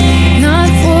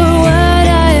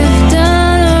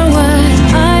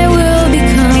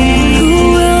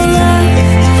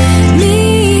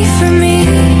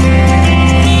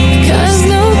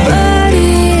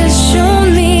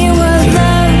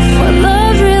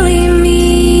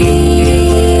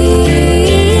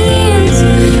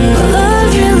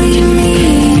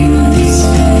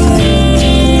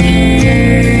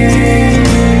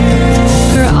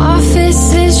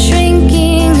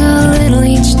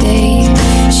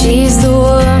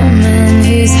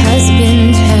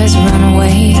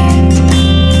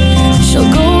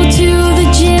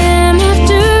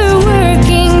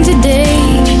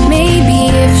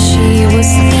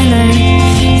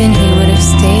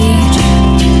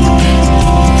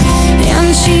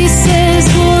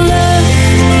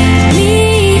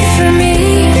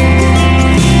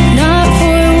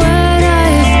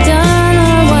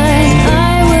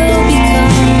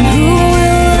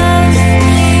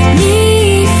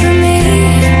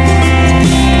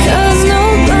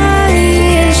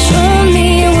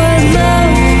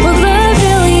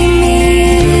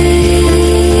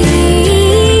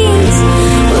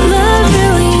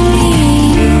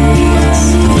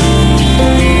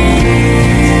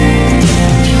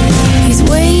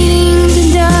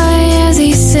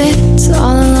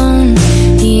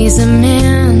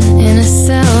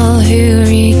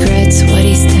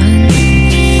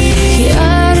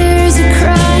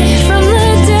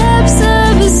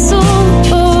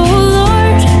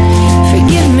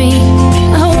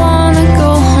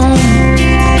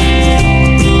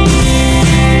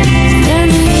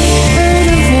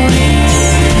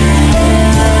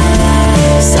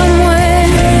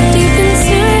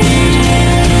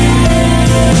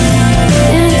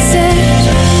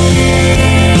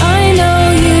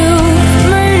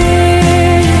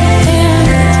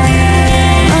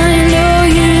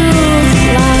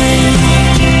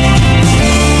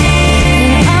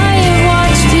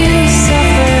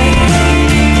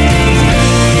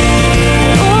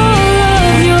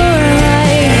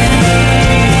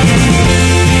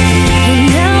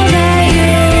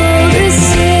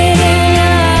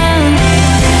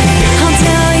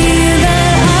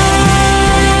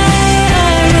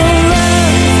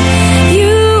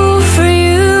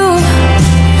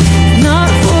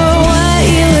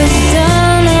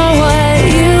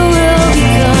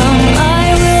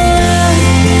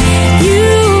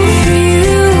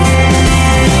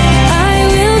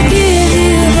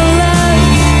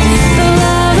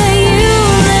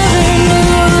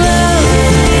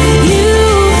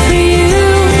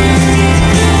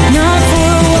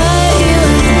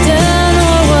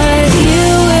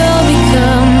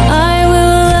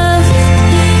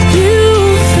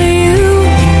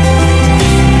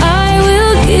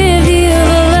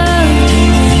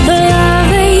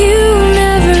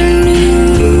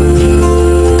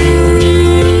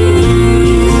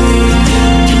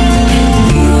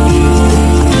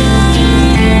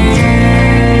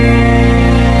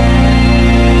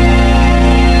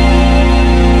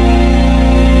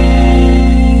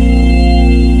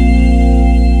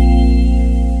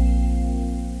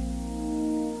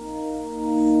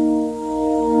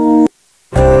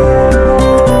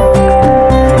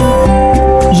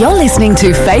 listening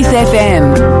to Faith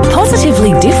FM,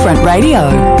 positively different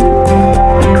radio.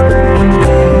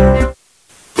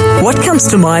 What comes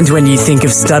to mind when you think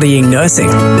of studying nursing?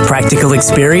 Practical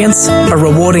experience? A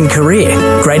rewarding career?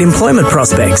 Great employment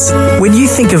prospects? When you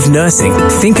think of nursing,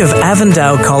 think of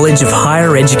Avondale College of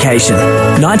Higher Education.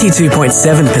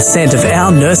 92.7% of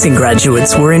our nursing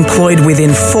graduates were employed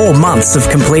within 4 months of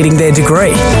completing their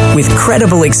degree, with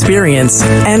credible experience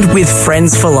and with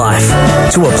friends for life.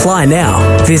 To apply now,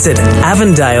 visit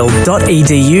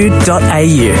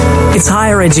avondale.edu.au. It's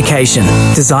higher education,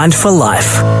 designed for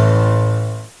life.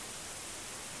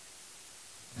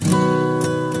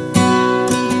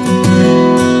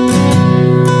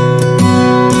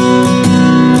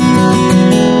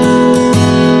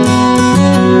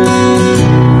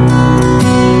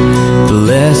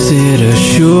 Blessed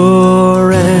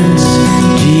assurance,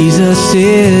 Jesus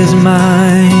is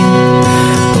mine.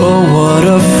 Oh, what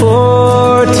a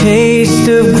foretaste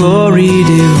of glory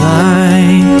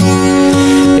divine.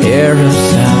 Heir of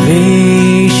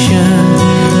salvation,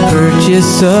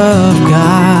 purchase of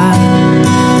God,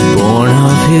 born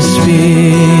of His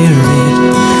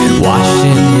Spirit, washed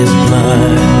in His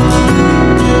blood.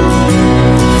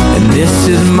 And this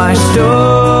is my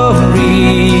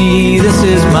story, this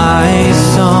is my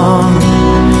song,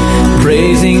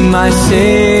 praising my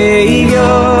Savior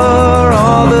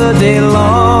all the day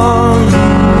long.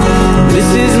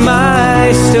 This is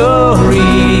my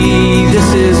story,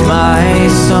 this is my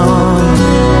song,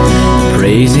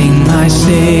 praising my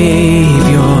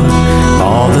Savior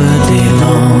all the day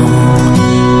long.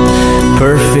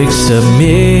 Perfect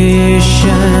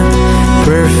submission,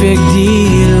 perfect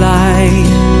delight,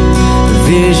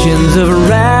 visions of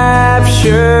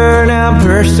rapture now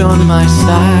burst on my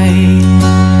sight.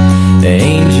 The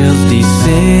angels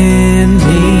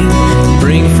descending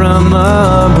bring from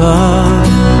above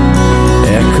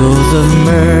echoes of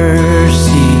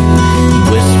mercy,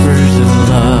 whispers of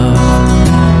love.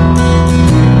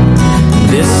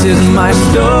 This is my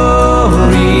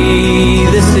story,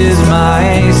 this is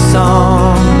my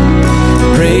song,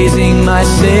 praising my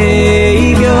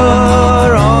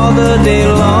Savior all the day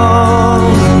long.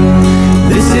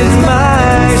 This is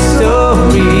my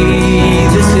story,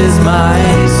 this is my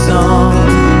song,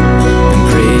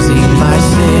 praising my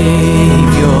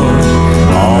Savior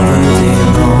all the day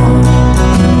long.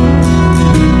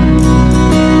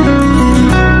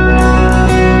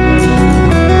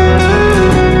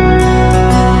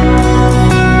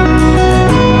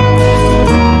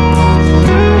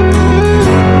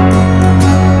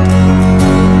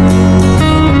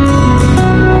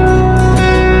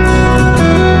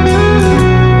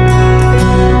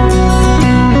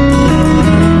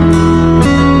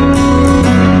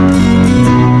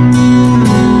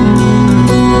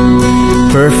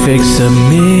 Perfect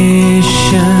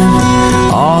submission,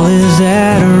 all is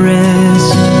at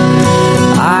rest.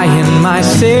 I and my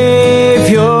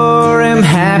Savior am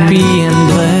happy and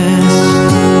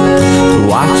blessed,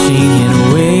 watching and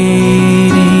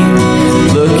waiting,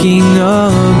 looking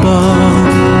above,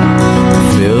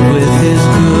 filled with His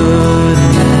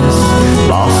goodness,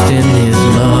 lost in His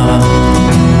love.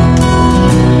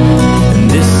 And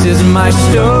this is my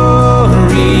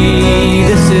story,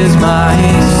 this is my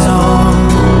song,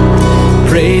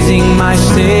 praising my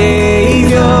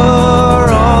Savior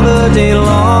all the day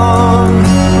long.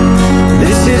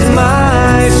 This is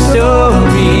my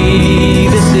story,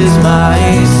 this is my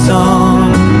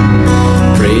song,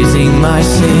 praising my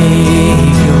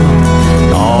Savior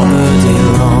all the day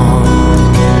long.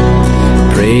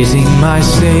 Praising my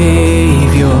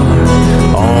Savior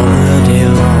all the day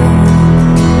long.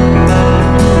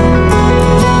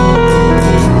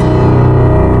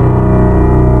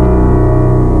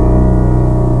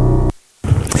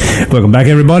 Welcome back,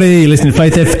 everybody. You're listening to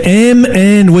Faith FM,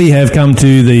 and we have come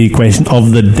to the question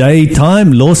of the day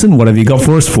time. Lawson, what have you got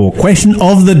for us for question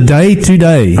of the day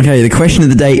today? Okay, the question of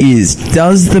the day is,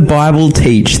 does the Bible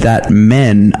teach that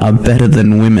men are better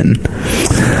than women?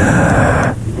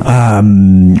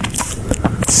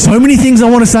 So many things I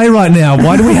want to say right now.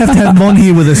 Why do we have to have them on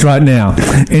here with us right now?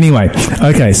 Anyway,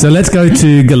 okay, so let's go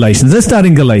to Galatians. Let's start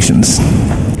in Galatians.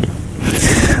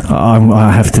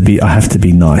 I have to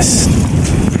be nice.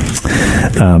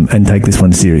 And take this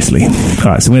one seriously. All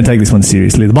right, so we're going to take this one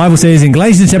seriously. The Bible says in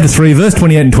Galatians chapter 3, verse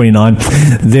 28 and 29,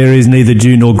 there is neither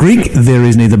Jew nor Greek, there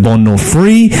is neither bond nor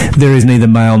free, there is neither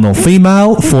male nor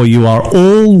female, for you are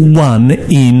all one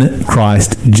in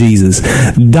Christ Jesus.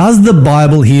 Does the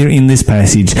Bible here in this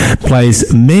passage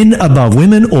place men above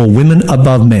women or women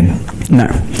above men? No.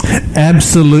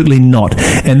 Absolutely not.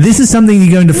 And this is something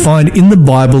you're going to find in the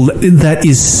Bible that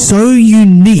is so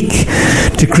unique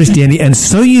to Christianity and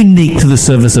so unique to the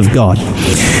service of God.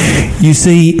 You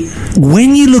see,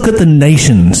 when you look at the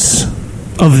nations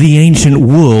of the ancient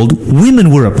world,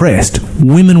 women were oppressed.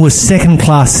 Women were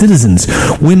second-class citizens.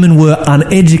 Women were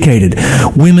uneducated.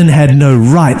 Women had no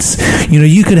rights.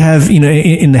 You could have,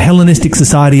 in the Hellenistic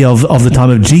society of the time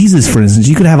of Jesus, for instance,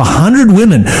 you could have 100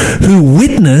 women who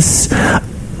witness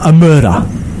a murder.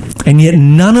 And yet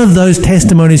none of those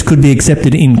testimonies could be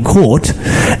accepted in court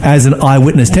as an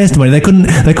eyewitness testimony. They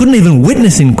couldn't even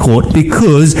witness in court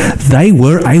because they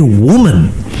were a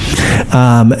woman.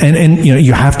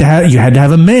 You had to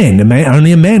have a man.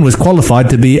 Only a man was qualified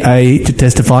to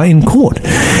testify in court.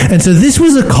 And so this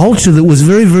was a culture that was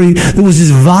that was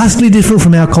just vastly different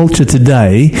from our culture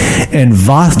today, and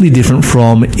vastly different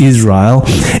from Israel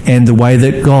and the way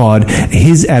that God,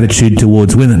 his attitude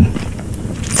towards women.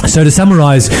 So to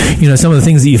summarize, some of the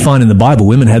things that you find in the Bible,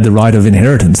 women had the right of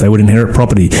inheritance. They would inherit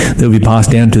property that would be passed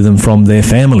down to them from their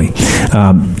family.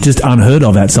 Just unheard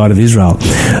of outside of Israel.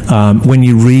 When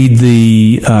you read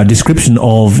the description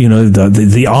of,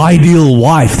 the ideal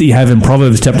wife that you have in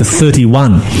Proverbs chapter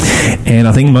 31, and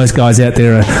I think most guys out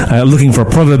there are looking for a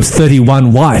Proverbs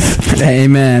 31 wife.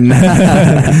 Amen.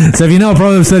 So if you know a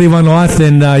Proverbs 31 wife,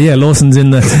 then Lawson's in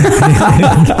the...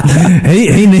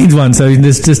 he needs one, so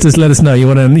just let us know.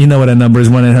 You know what our number is,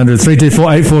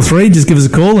 1-800-324-843. Just give us a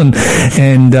call and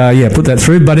put that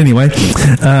through. But anyway,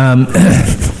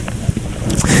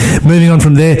 moving on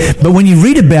from there. But when you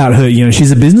read about her,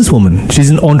 she's a businesswoman. She's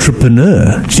an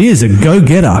entrepreneur. She is a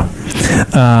go-getter.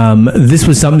 This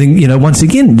was something, once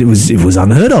again, it was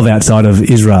unheard of outside of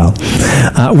Israel.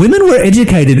 Women were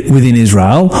educated within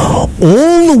Israel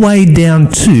all the way down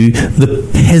to the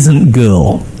peasant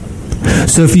girl.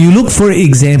 So if you look, for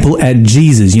example, at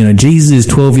Jesus, Jesus is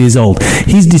 12 years old.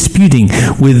 He's disputing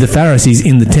with the Pharisees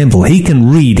in the temple. He can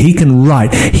read, he can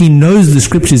write, he knows the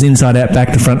scriptures inside out,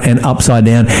 back to front, and upside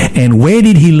down. And where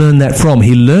did he learn that from?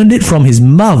 He learned it from his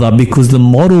mother, because the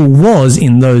model was,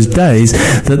 in those days,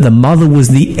 that the mother was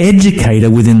the educator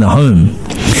within the home.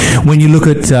 When you look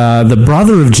at the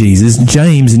brother of Jesus,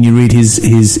 James, and you read his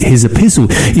epistle,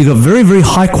 you've got very, very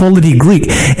high quality Greek.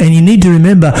 And you need to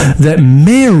remember that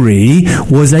Mary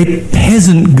was a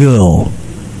peasant girl.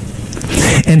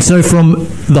 And so from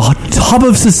the top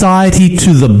of society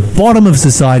to the bottom of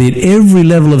society, at every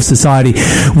level of society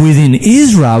within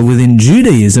Israel, within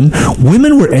Judaism,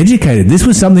 women were educated. This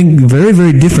was something very,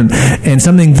 very different, and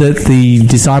something that the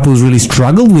disciples really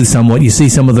struggled with somewhat. You see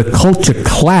some of the culture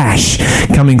clash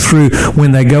coming through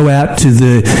when they go out to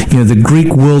the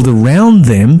Greek world around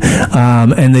them,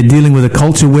 and they're dealing with a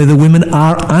culture where the women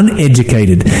are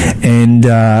uneducated, and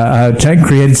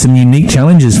created some unique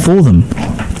challenges for them.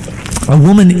 A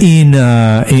woman in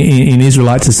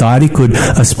Israelite society could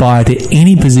aspire to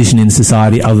any position in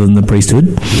society other than the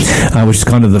priesthood, which is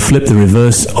kind of the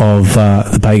reverse of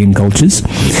the pagan cultures.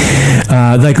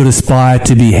 They could aspire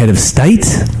to be head of state.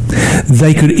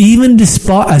 They could even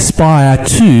aspire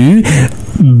to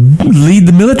lead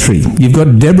the military. You've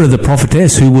got Deborah the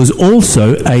prophetess, who was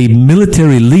also a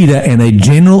military leader and a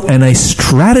general and a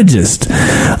strategist.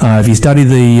 If you study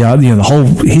the whole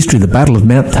history of the Battle of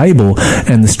Mount Tabor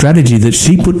and the strategy that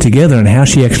she put together and how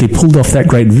she actually pulled off that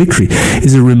great victory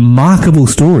is a remarkable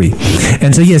story.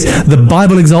 And so yes, the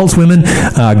Bible exalts women,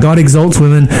 God exalts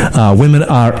women, women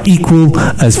are equal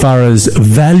as far as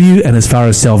value and as far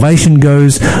as salvation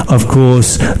goes. Of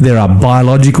course, there are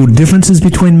biological differences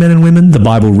between men and women. The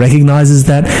Bible recognizes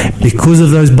that. Because of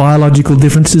those biological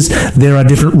differences, there are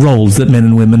different roles that men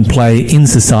and women play in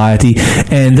society,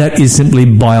 and that is simply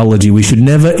biology. We should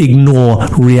never ignore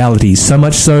reality. So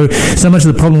much of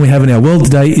the problem we have in our world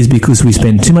today is because we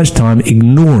spend too much time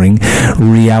ignoring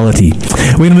reality.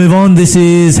 We're going to move on. This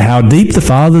is How Deep the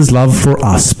Father's Love for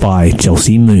Us by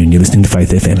Chelsea Moon. You're listening to Faith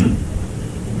FM.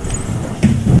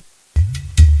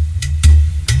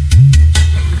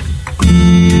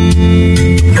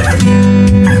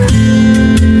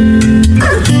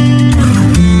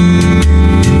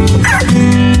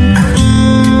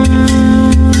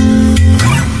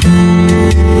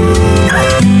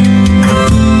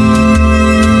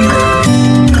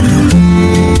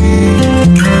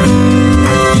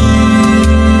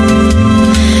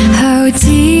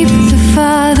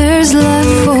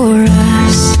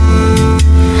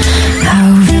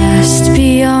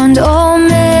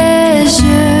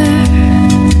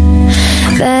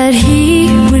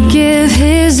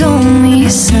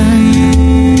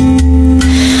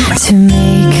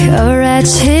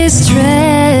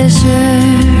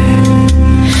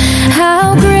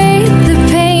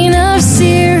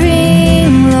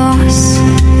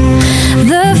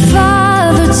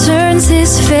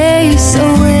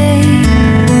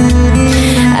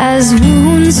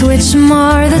 which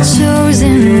mar the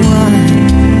chosen one,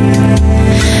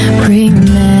 bring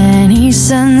many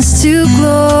sons to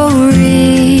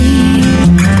glory.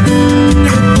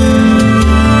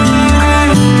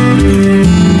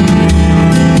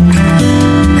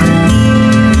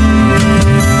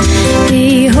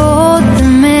 Behold the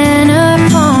man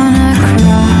upon a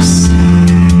cross,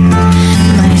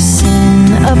 my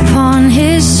sin upon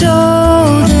his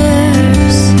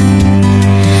shoulders.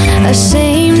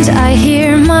 Ashamed, I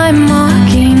hear my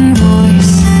mocking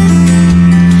voice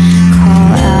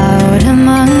call out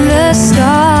among the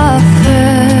scoffers.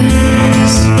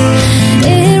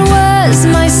 It was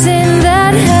my sin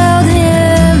that held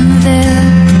him there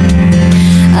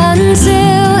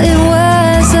until it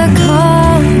was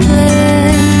accomplished.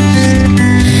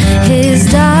 His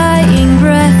dying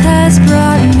breath has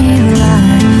brought me life.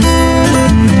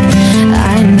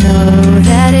 I know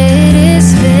that it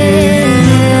is finished.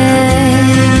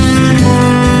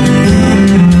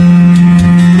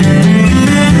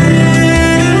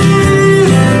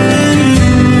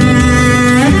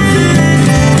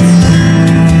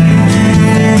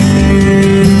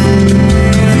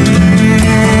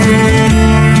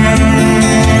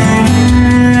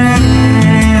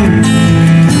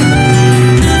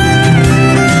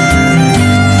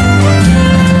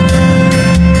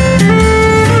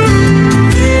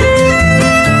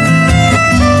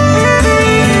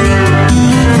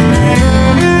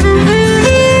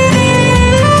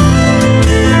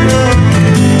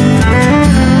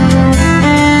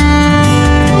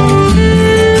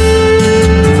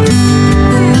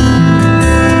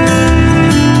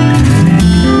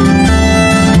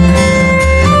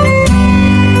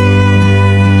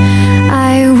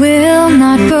 I will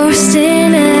not boast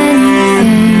in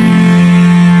anything.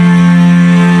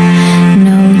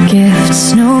 No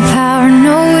gifts, no power,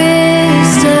 no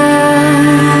wisdom.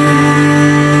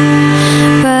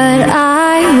 But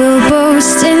I will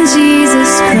boast in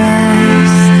Jesus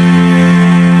Christ,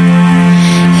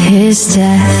 His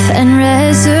death and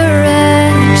resurrection.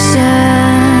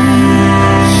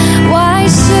 Why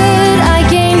should I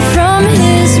gain from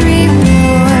His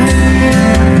reward?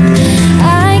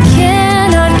 I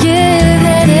cannot give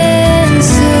an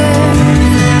answer,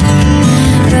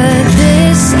 but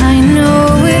this I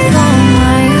know with all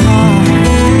my heart: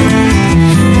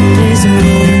 His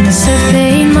wounds have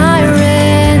paid my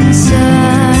ransom.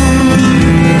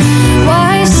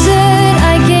 Why should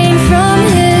I gain from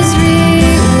His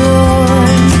reward?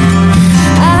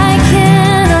 I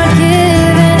cannot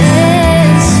give an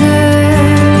answer,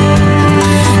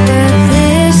 but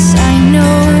this I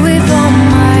know with all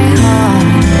my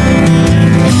heart: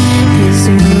 His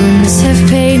wounds have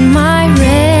paid my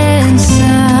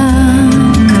ransom.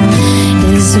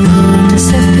 His wounds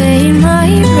have paid my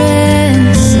ransom.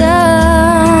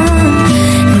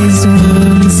 His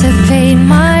wounds have paid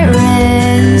my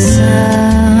ransom.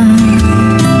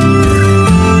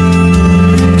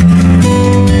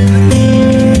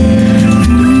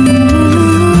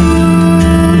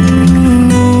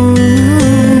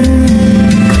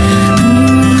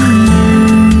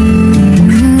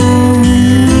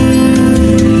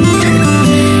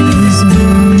 His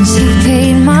wounds have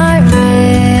paid my ransom.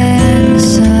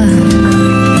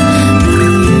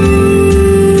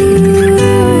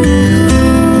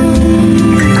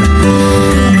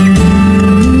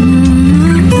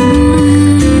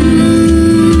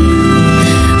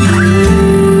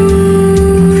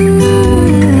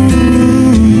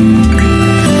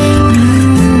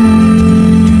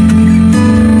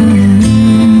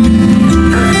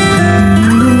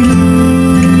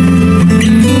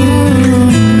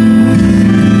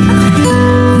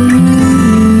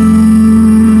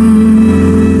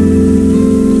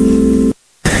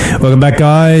 Welcome back,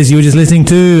 guys. You were just listening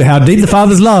to How Deep the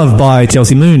Father's Love by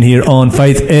Chelsea Moon here on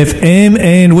Faith FM,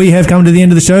 and we have come to the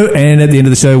end of the show, and at the end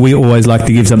of the show we always like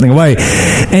to give something away.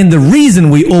 And the reason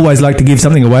we always like to give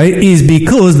something away is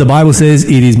because the Bible says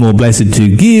it is more blessed to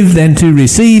give than to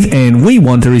receive, and we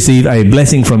want to receive a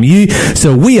blessing from you,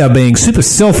 so we are being super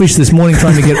selfish this morning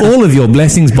trying to get all of your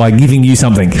blessings by giving you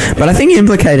something. But I think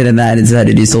implicated in that is that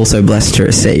it is also blessed to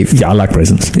receive. Yeah, I like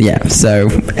presents. Yeah, so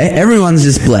everyone's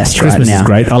just blessed Christmas right now. is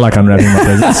great. I like unwrapping my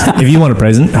presents. If you want a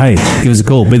present, hey, give us a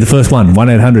call. Be the first one.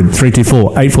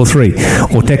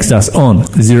 1-800-324-843, or text us on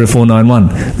 0491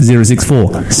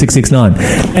 064 669.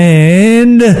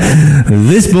 And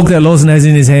this book that Lawson has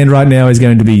in his hand right now is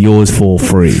going to be yours for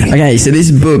free. Okay, so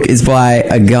this book is by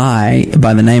a guy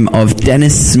by the name of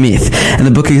Dennis Smith, and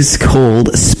the book is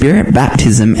called Spirit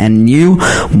Baptism and New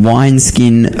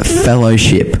Wineskin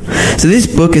Fellowship. So this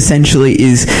book essentially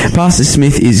is, Pastor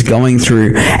Smith is going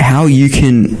through how you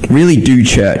can really do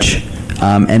church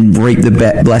and reap the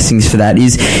blessings for that.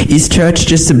 Is church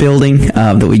just a building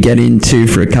that we get into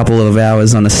for a couple of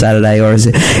hours on a Saturday, or is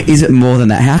it more than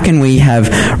that? How can we have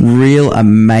real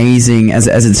amazing, as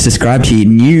it's described here,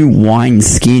 new wine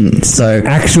skin? So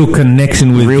actual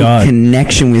connection with real God.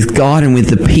 connection with God and with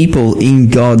the people in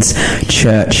God's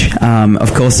church.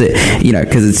 Of course,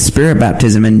 because it's Spirit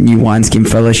baptism and new wineskin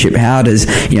fellowship. How does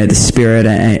the Spirit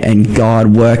and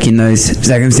God work in those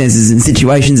circumstances and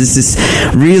situations? It's this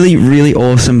really, really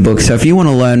awesome book. So if you want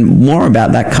to learn more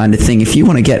about that kind of thing, if you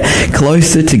want to get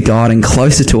closer to God and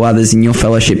closer to others in your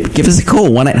fellowship, give us a call,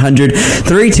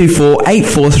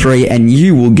 1-800-324-843, and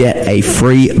you will get a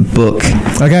free book.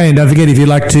 Okay, and don't forget, if you'd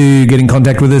like to get in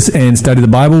contact with us and study the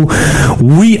Bible,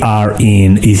 we are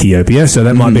in Ethiopia, so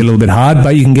that might be a little bit hard,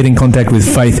 but you can get in contact with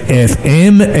Faith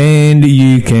FM and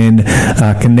you can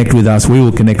connect with us. We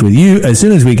will connect with you as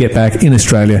soon as we get back in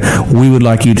Australia. We would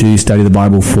like you to study the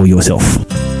Bible for yourself.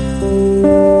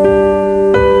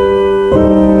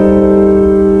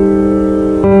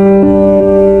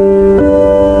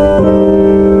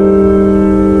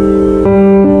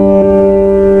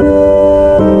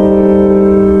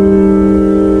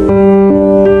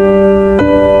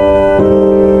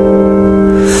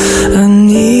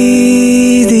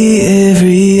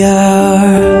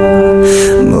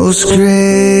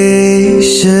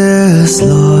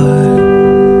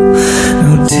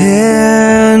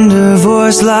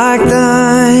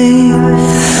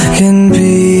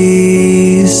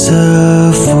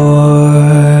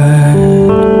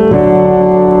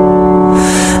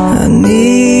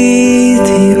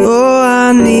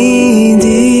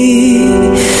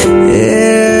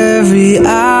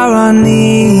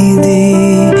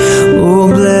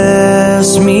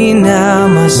 Bless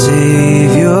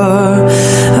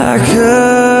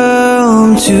me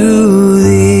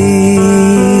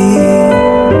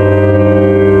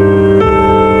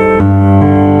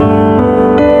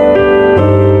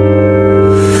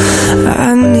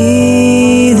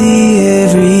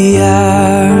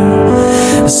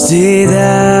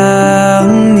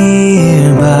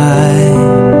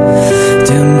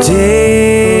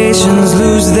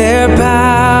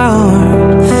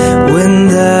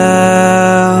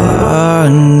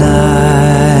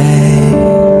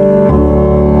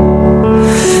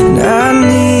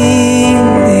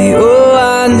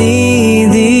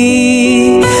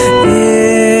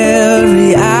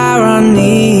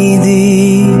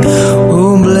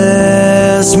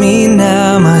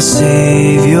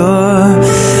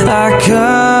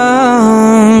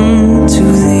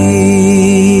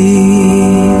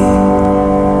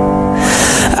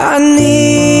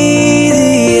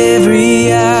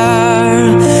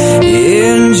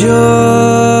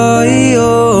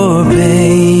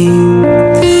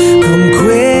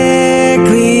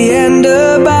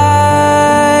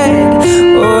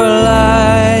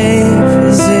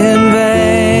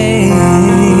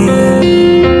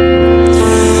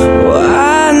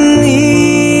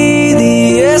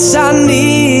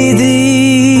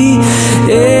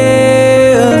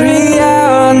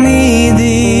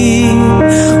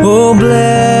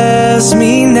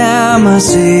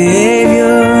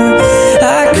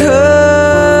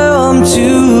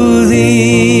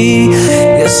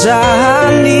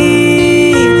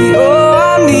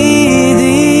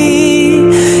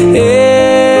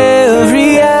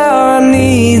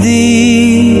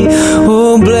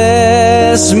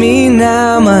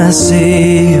now, my Savior.